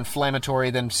nothing's more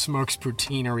inflammatory than Smoke's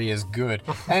poutineery is good.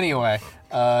 Anyway,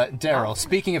 Daryl,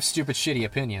 speaking of stupid, shitty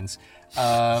opinions,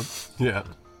 Yeah.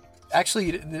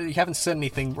 actually, you haven't said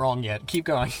anything wrong yet. Keep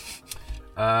going.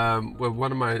 Well,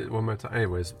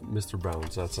 anyways, Mr.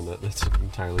 Brown's, that's an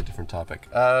entirely different topic.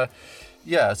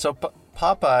 Yeah, so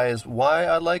Popeyes, why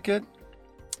I like it,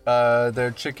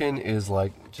 their chicken is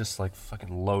just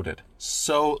fucking loaded.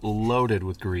 So loaded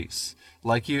with grease.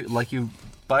 Like you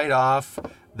bite off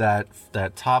that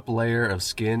top layer of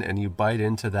skin and you bite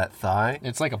into that thigh.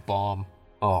 It's like a bomb.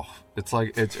 Oh, it's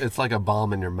like a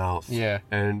bomb in your mouth. Yeah.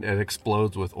 And it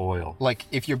explodes with oil. Like,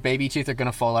 if your baby teeth are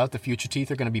gonna fall out, the future teeth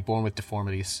are gonna be born with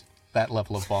deformities. That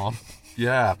level of bomb.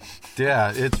 Yeah,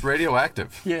 it's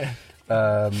radioactive. Yeah.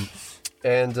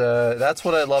 And that's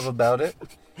what I love about it.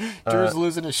 Drew's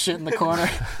losing his shit in the corner.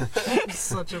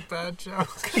 Such a bad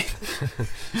joke.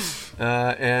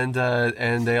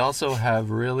 And they also have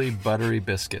really buttery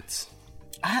biscuits.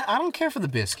 I don't care for the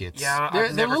biscuits. Yeah, they're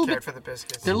I've a never little cared bit. for the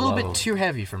biscuits. They're a little bit Love. too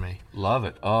heavy for me. Love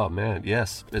it. Oh man,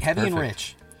 yes, it's Heavy and perfect.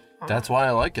 rich. That's why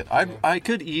I like it. I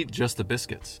could eat just the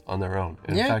biscuits on their own.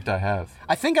 In Yeah. fact, I have.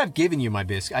 I think I've given you my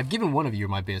biscuit. I've given one of you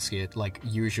my biscuit, like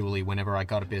usually whenever I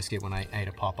got a biscuit when I ate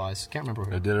at Popeyes. Can't remember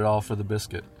I who. did it all for the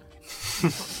biscuit.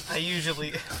 I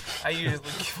usually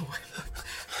give away.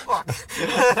 Fuck.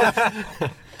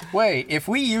 Wait, if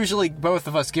we usually both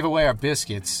of us give away our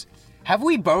biscuits, have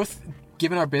we both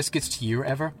given our biscuits to you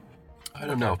ever? I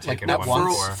don't know. Taken not one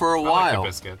once. before. For a I like while. the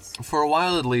biscuits. For a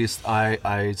while at least,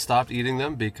 I stopped eating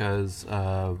them because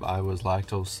I was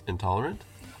lactose intolerant.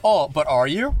 Oh, but are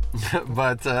you?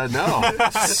 But no,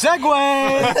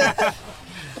 Segway!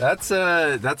 that's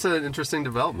an interesting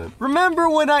development. Remember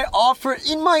when I offered,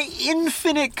 in my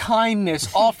infinite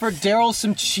kindness, offered Daryl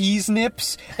some cheese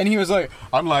nips? And he was like,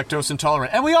 I'm lactose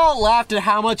intolerant. And we all laughed at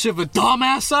how much of a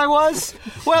dumbass I was?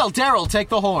 Well, Daryl, take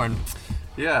the horn.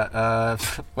 Yeah,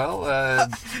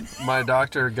 my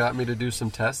doctor got me to do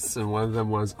some tests, and one of them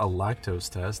was a lactose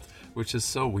test, which is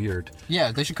so weird.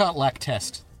 Yeah, they should call it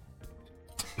lactest.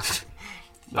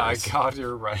 My God,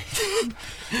 you're right.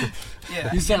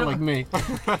 Yeah. You sound like me.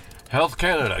 Health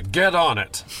Canada, get on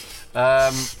it.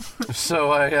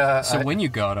 So When you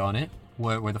got on it,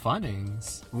 what were the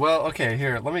findings? well, okay,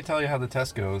 here, let me tell you how the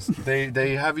test goes.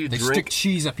 They have you They drink. stick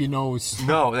cheese up your nose.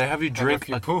 No, they have you drink. If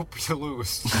you poop, you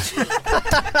lose.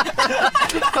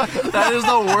 That is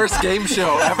the worst game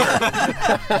show ever.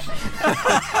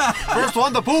 First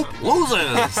one to poop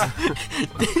loses.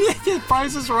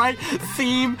 Price is Right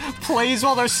theme plays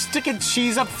while they're sticking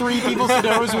cheese up three people's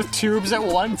nose with tubes at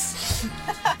once.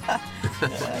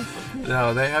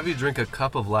 No, they have you drink a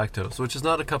cup of lactose, which is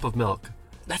not a cup of milk.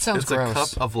 That sounds It's gross. a cup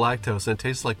of lactose, and it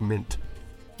tastes like mint.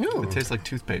 Ooh. It tastes like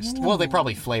toothpaste. Well, they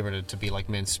probably flavored it to be like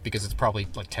mince because it's probably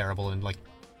like terrible and like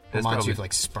reminds you of probably-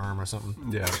 like sperm or something.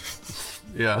 Yeah.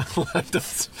 Yeah,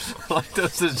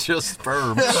 lactose is just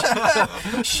sperm.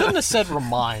 Shouldn't have said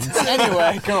reminds.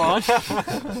 Anyway, go on.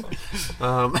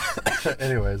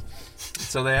 Anyways,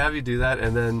 so they have you do that,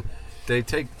 and then they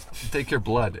take your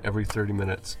blood every 30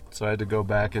 minutes. So I had to go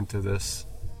back into this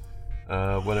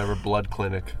blood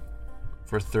clinic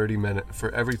for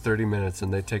every 30 minutes,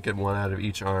 and they take it one out of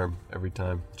each arm every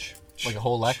time. Like a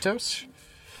whole lactose?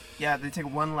 Yeah, they take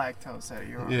one lactose out of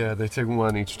your arm. Yeah, they take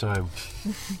one each time.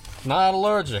 Not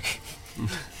allergic.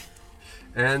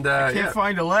 And Can't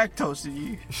find a lactose in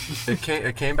you.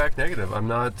 it came back negative. I'm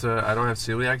not. I don't have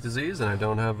celiac disease, and I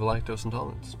don't have lactose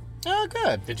intolerance. Oh,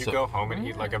 good. Did you go home and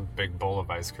eat like a big bowl of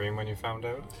ice cream when you found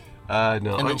out?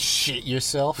 No. And then shit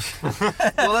yourself.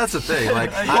 Well, that's the thing.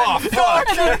 Like,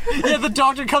 Yeah, the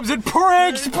doctor comes in,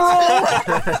 pranks, bro!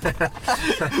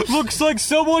 Looks like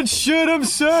someone shit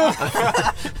himself!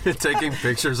 taking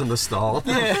pictures in the stall.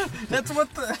 Yeah, that's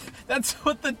what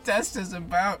the test is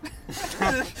about.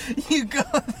 You go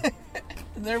there,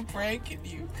 and they're pranking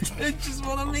you. They just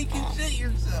want to make you shit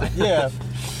yourself. Yeah.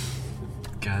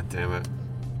 God damn it.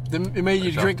 It made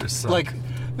you drink, doctors suck. like,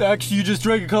 actually you just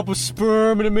drank a cup of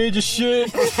sperm and it made you shit.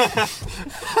 That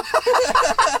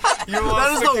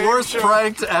is the worst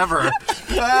prank ever.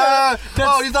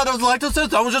 Oh, you thought it was lactose?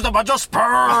 That was just a bunch of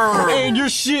sperm. And you're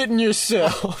shitting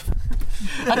yourself.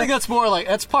 I think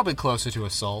that's probably closer to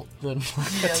assault than...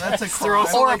 Yeah, that's a They're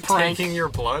also Or a like prank. taking your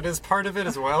blood as part of it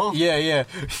as well. Yeah.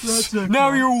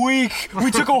 Now you're weak. We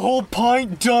took a whole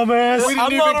pint, dumbass. We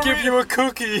didn't even give you a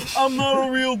cookie. I'm not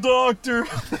a real doctor.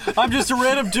 I'm just a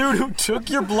random dude who took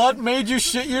your blood, made you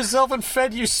shit yourself, and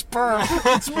fed you sperm.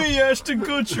 It's me, Ashton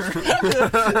Kutcher.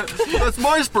 That's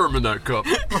my sperm in that cup.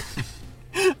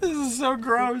 This is so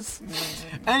gross.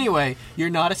 Anyway, you're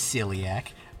not a celiac.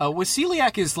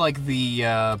 Celiac is like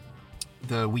the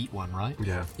wheat one, right?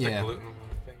 Yeah. Yeah. Gluten,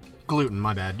 I think. Gluten,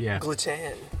 my bad, yeah.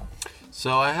 Gluten.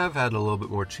 So I have had a little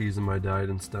bit more cheese in my diet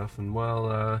and stuff, and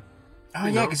Oh,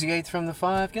 yeah, because you ate from the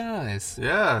Five Guys.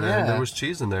 yeah, Yeah. there was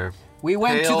cheese in there. We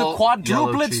went to the Pale yellow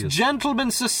Quadruplets cheese. Gentlemen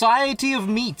Society of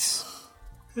Meats.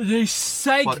 They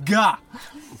Sega.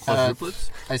 Quadruplets?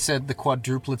 I said the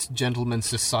Quadruplets Gentlemen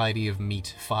Society of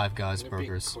Meat, Five Guys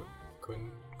burgers.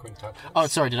 Quintuplets? Oh,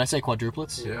 sorry, did I say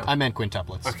quadruplets? Yeah. I meant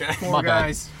quintuplets. Okay. My Four bad.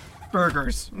 guys.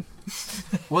 Burgers.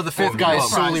 Well, the fifth guy is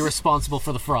fries. solely responsible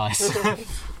for the fries.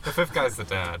 The fifth guy's the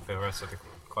dad. The rest are the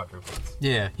quadruplets.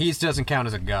 Yeah, he doesn't count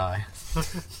as a guy.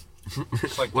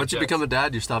 It's like Once you become a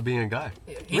dad, you stop being a guy.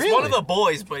 He's Really? one of the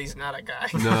boys, but he's not a guy.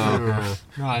 No.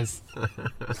 Nice.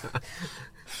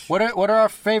 What are our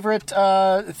favorite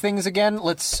things again?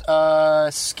 Let's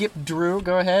skip Drew.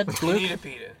 Go ahead. You Luke. need a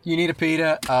pita. You need a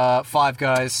pita. Five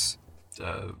Guys.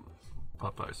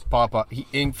 Popeyes.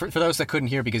 Popeye. For those that couldn't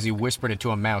hear because he whispered it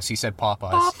to a mouse, he said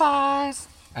Popeyes. Popeyes.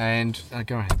 And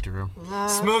go ahead, Drew.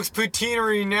 Smokes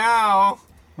Poutinery now.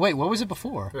 Wait, what was it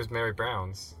before? It was Mary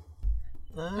Brown's.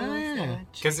 Yeah.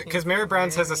 Because Mary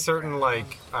Brown's has a certain,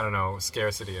 like, I don't know,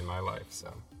 scarcity in my life,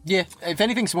 so. Yeah. If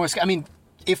anything's more, I mean,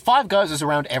 if Five Guys is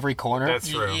around every corner, That's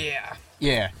true. Yeah.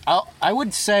 yeah, I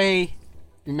would say,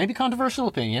 maybe controversial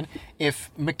opinion,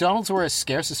 if McDonald's were as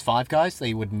scarce as Five Guys,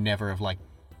 they would never have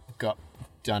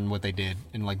done what they did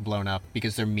and blown up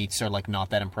because their meats are not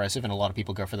that impressive, and a lot of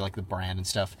people go for the brand and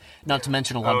stuff. Not to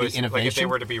mention a lot of it's the innovation. Like if they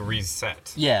were to be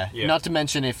reset. Yeah, Yeah. not to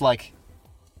mention if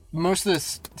most of the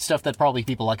stuff that probably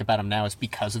people like about them now is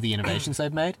because of the innovations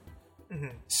they've made.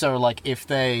 So if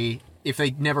they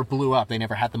never blew up, they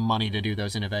never had the money to do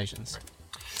those innovations.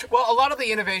 Well, a lot of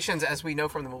the innovations, as we know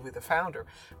from the movie The Founder,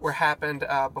 happened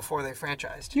before they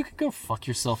franchised. You could go fuck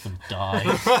yourself and die.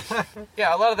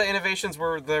 Yeah, a lot of the innovations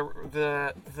were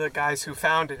the guys who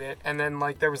founded it, and then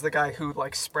there was the guy who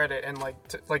spread it and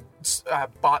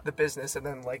bought the business and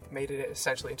then made it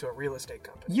essentially into a real estate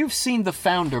company. You've seen The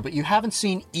Founder, but you haven't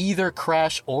seen either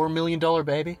Crash or $1 Million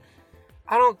Baby?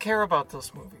 I don't care about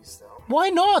those movies though. Why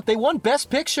not? They won Best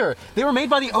Picture. They were made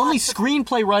by the only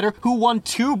screenplay writer who won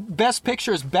 2 Best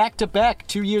Pictures back-to-back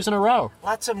 2 years in a row.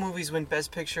 Lots of movies win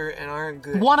Best Picture and aren't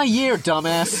good. One a year,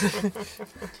 dumbass.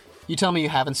 You tell me you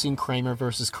haven't seen Kramer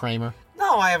versus Kramer?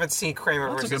 No, I haven't seen Kramer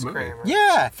a versus good movie. Kramer.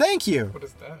 Yeah, thank you. What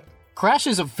is that? Crash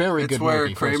is a very It's good where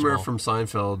movie. first of Kramer all. from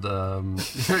Seinfeld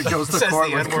goes to Says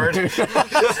court the with N-word.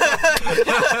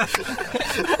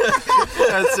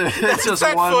 It's just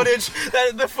That one footage,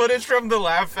 the footage from the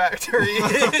Laugh Factory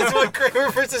is what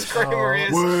Kramer versus Kramer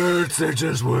is. words. They're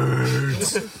just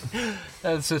words.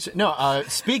 That's such no.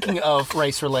 Speaking of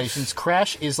race relations,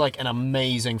 Crash is an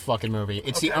amazing fucking movie.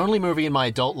 It's the only movie in my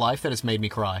adult life that has made me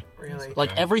cry. Really?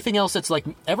 Everything else that's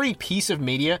every piece of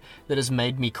media that has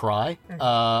made me cry,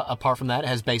 apart from that,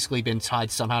 has basically been tied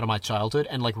somehow to my childhood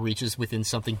and reaches within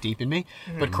something deep in me.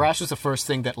 But Crash was the first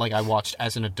thing that I watched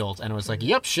as an adult, and I was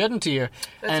yep, shedding tear.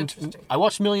 And interesting. I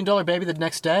watched $1 Million Baby the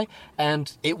next day,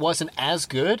 and it wasn't as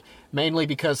good, mainly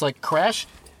because Crash.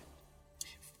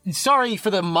 Sorry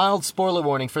for the mild spoiler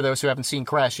warning for those who haven't seen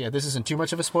Crash yet. This isn't too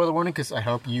much of a spoiler warning because I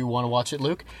hope you want to watch it,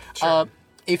 Luke. Sure.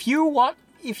 If you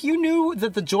knew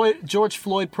that the George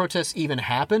Floyd protests even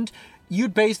happened,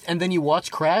 and then you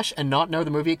watch Crash and not know the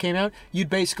movie it came out,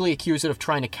 you'd basically accuse it of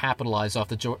trying to capitalize off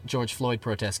the George Floyd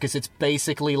protests because it's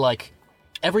basically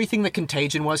everything that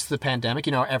Contagion was to the pandemic.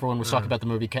 You know, everyone was talking about the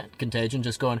movie Contagion,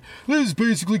 just going, "This is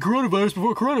basically coronavirus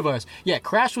before coronavirus." Yeah,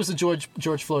 Crash was the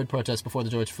George Floyd protest before the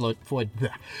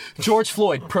George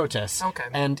Floyd protests. Okay.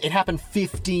 And it happened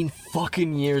 15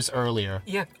 fucking years earlier.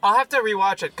 Yeah, I'll have to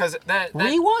rewatch it because that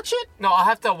Rewatch it? No, I'll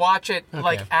have to watch it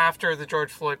like Okay. after the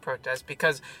George Floyd protest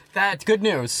because that Good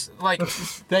news. like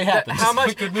They happened. how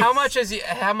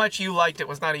much you liked it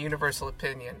was not a universal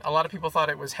opinion. A lot of people thought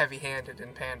it was heavy-handed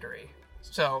and pandery.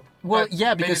 So Well, but yeah,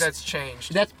 maybe because that's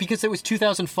changed. That's because it was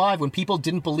 2005 when people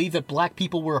didn't believe that black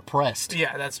people were oppressed.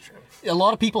 Yeah, that's true. A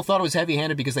lot of people thought it was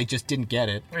heavy-handed because they just didn't get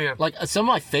it. Yeah. Like some of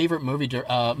my favorite movie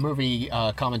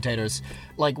commentators,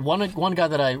 like one guy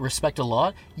that I respect a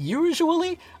lot.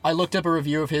 Usually, I looked up a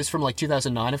review of his from like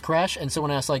 2009 of Crash, and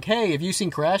someone asked like, "Hey, have you seen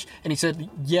Crash?" And he said,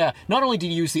 "Yeah." Not only did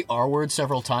he use the R word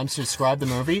several times to describe the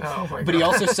movie, Oh my but he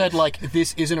also said like,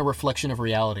 "This isn't a reflection of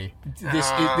reality.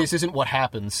 This isn't what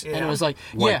happens." And it Yeah. was like,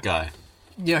 White guy.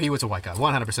 Yeah, he was a white guy.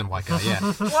 100% white guy, yeah.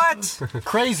 What?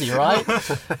 Crazy, right?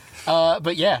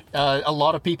 But yeah, a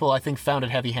lot of people, I think, found it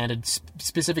heavy-handed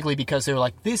specifically because they were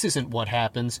like, this isn't what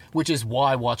happens, which is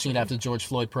why watching it after the George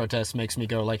Floyd protest makes me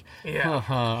go like, Yeah.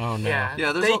 oh no. Yeah,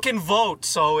 Yeah, there's they a- can vote,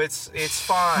 so it's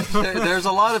fine. There's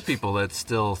a lot of people that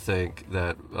still think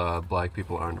that black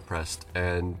people aren't oppressed,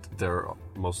 and they're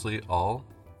mostly all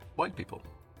white people.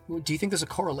 Do you think there's a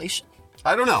correlation?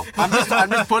 I don't know. I'm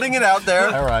just putting it out there.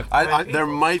 All right. There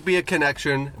might be a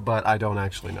connection, but I don't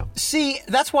actually know. See,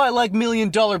 that's why I like $1 Million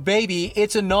Baby.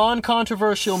 It's a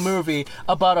non-controversial movie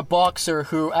about a boxer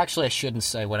who... Actually, I shouldn't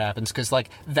say what happens, because, like,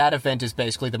 that event is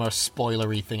basically the most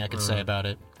spoilery thing I could say about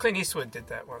it. Clint Eastwood did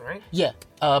that one, right? Yeah,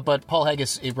 but Paul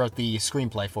Haggis wrote the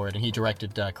screenplay for it, and he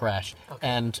directed Crash. Okay.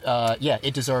 And, yeah,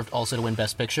 it deserved also to win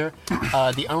Best Picture.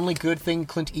 The only good thing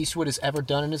Clint Eastwood has ever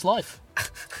done in his life.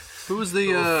 Who was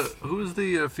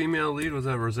the female lead? Was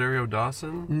that Rosario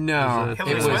Dawson? No, Was that,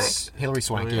 Hilary it was Swank? Hilary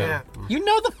Swank. Oh, Yeah. yeah. You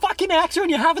know the fucking actor and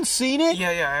you haven't seen it?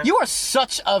 Yeah. You are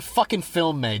such a fucking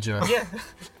film major. Yeah.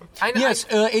 I know. Yes,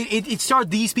 it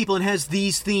starred these people and has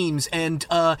these themes, and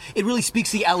it really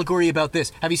speaks the allegory about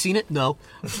this. Have you seen it? No.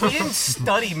 We didn't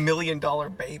study $1 Million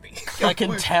Baby. I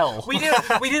can tell. We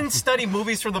didn't study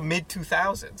movies from the mid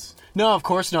 2000s. No, of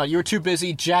course not. You were too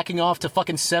busy jacking off to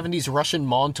fucking 70s Russian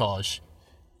montage.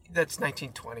 That's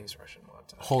 1920s Russian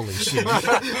montage. Holy shit.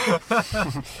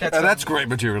 That's great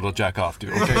material to jack off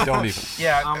to. Okay, don't even.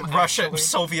 Yeah, Russian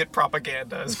Soviet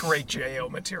propaganda is great JO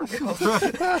material.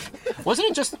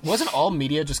 Wasn't all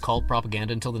media just called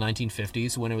propaganda until the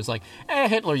 1950s when it was like,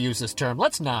 Hitler used this term,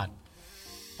 let's not.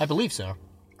 I believe so.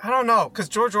 I don't know, because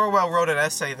George Orwell wrote an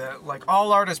essay that, like,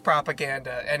 all art is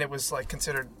propaganda, and it was, like,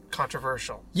 considered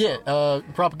controversial. Yeah,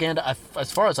 propaganda,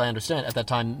 as far as I understand, at that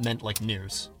time meant like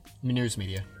news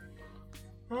media.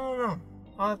 I don't know.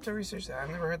 I'll have to research that. I've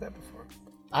never heard that before.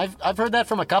 I've heard that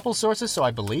from a couple sources, so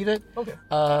I believe it. Okay.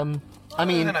 I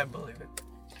mean, Then I believe it.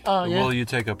 oh yeah. Will you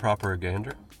take a proper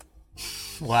gander?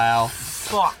 Wow.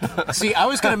 Fuck. See, I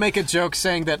was gonna make a joke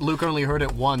saying that Luke only heard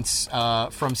it once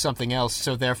from something else,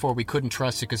 so therefore we couldn't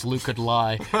trust it because Luke could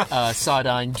lie.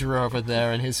 Side-eyeing Drew over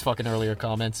there and his fucking earlier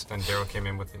comments. Then Daryl came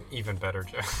in with an even better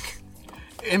joke.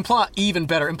 Even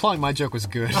better, implying my joke was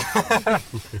good.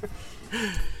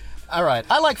 All right,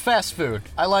 I like fast food.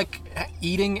 I like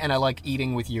eating, and I like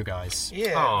eating with you guys.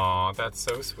 Yeah. Aw, that's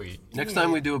so sweet. Next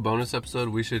time we do a bonus episode,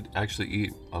 we should actually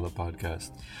eat on the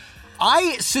podcast.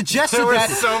 I suggested There was that.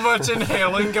 so much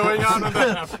inhaling going on in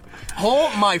that.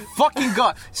 Oh my fucking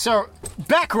god! So,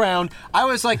 background. I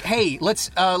was like, "Hey, let's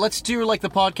do like the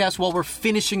podcast while we're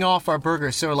finishing off our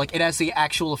burgers." So like it has the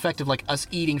actual effect of like us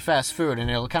eating fast food,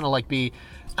 and it'll kind of like be,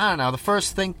 I don't know. The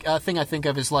first thing I think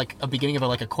of is like a beginning of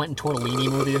like a Quentin Tortellini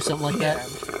movie or something like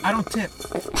that. I don't tip.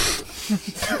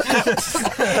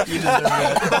 You deserve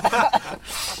that.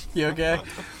 You okay?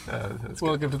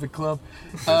 Welcome to the club.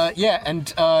 Yeah,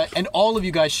 and all of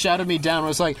you guys shouted me down. I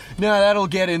was like, "No, that'll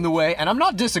get in the way." And I'm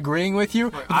not disagreeing with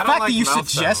you. But the I don't fact like that you mouth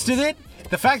suggested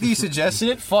sounds.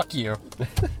 it, fuck you.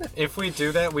 If we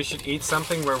do that, we should eat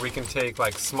something where we can take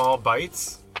like small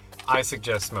bites. I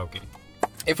suggest smoky.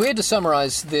 If we had to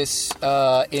summarize this in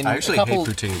I actually a couple...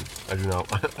 hate poutine. I do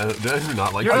not. I do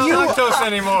not like You're poutine. not lactose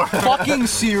anymore. Fucking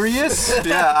serious?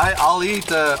 Yeah, I'll eat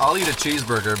a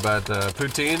cheeseburger, but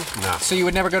poutine, no. So you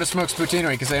would never go to Smoke's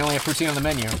Poutineery because they only have poutine on the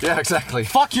menu? Yeah, exactly.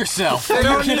 Fuck yourself! Are You you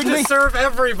don't need kidding to me? serve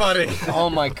everybody.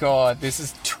 Oh my god, this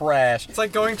is trash. It's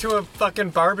like going to a fucking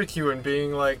barbecue and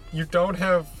being like, you don't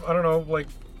have, I don't know, like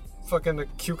fucking a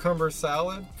cucumber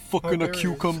salad? Fucking How a dare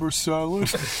you. cucumber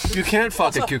salad. You can't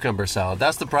fuck a cucumber salid.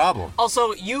 That's the problem.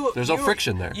 Also, There's no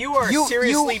friction there. You are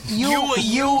seriously. Go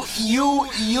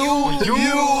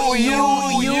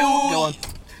on.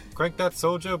 Crank that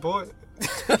soldier, boy.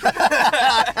 You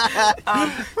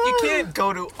can't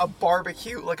go to a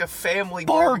barbecue, like a family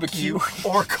barbecue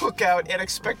or cookout, and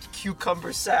expect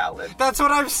cucumber salad. That's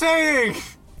what I'm saying.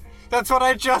 That's what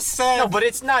I just said. No, but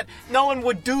it's not. No one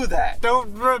would do that.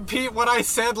 Don't repeat what I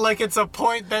said like it's a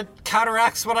point that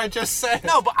counteracts what I just said.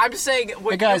 No, but I'm saying.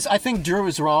 Hey guys, I think Drew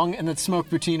is wrong, and that Smoked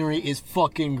Poutineery is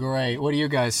fucking great. What do you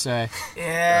guys say?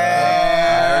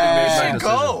 Yeah. I We already should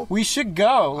go. We should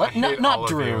go. hate all Not of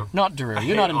Drew. you. Not Drew.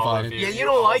 You're not invited. Yeah, you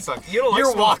don't like. You don't like.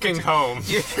 You're smoked walking potato.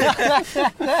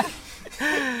 home.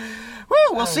 Woo!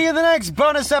 We'll see you in the next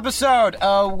bonus episode.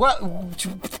 What?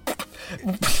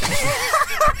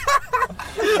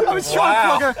 I was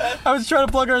trying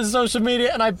to plug her on social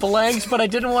media, and I blanked, but I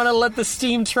didn't want to let the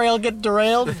steam trail get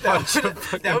derailed.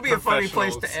 That would be a funny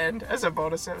place to end as a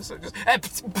bonus episode.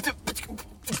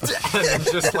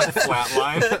 Just like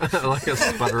flatline. Like a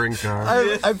sputtering car.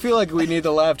 I feel like we need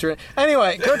the laughter.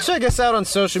 Anyway, go check us out on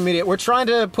social media. We're trying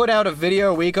to put out a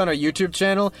video a week on our YouTube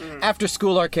channel, After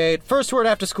School Arcade. First word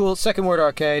after school, second word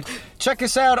arcade. Check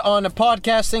us out on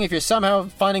podcasting if you're somehow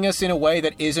finding us in a way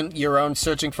that isn't your own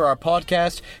searching for our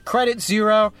podcast. Credit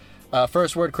 0.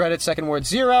 First word credit, second word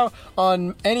 0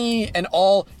 on any and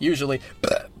all, usually,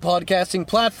 podcasting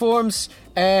platforms.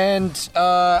 And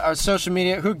our social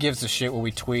media, who gives a shit what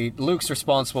we tweet? Luke's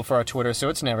responsible for our Twitter, so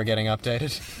it's never getting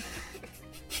updated.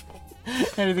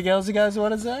 Anything else you guys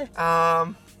want to say?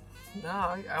 No,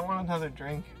 I want another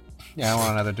drink. Yeah, I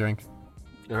want another drink.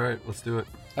 All right, let's do it.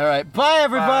 All right, bye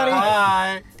everybody.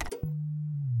 Bye.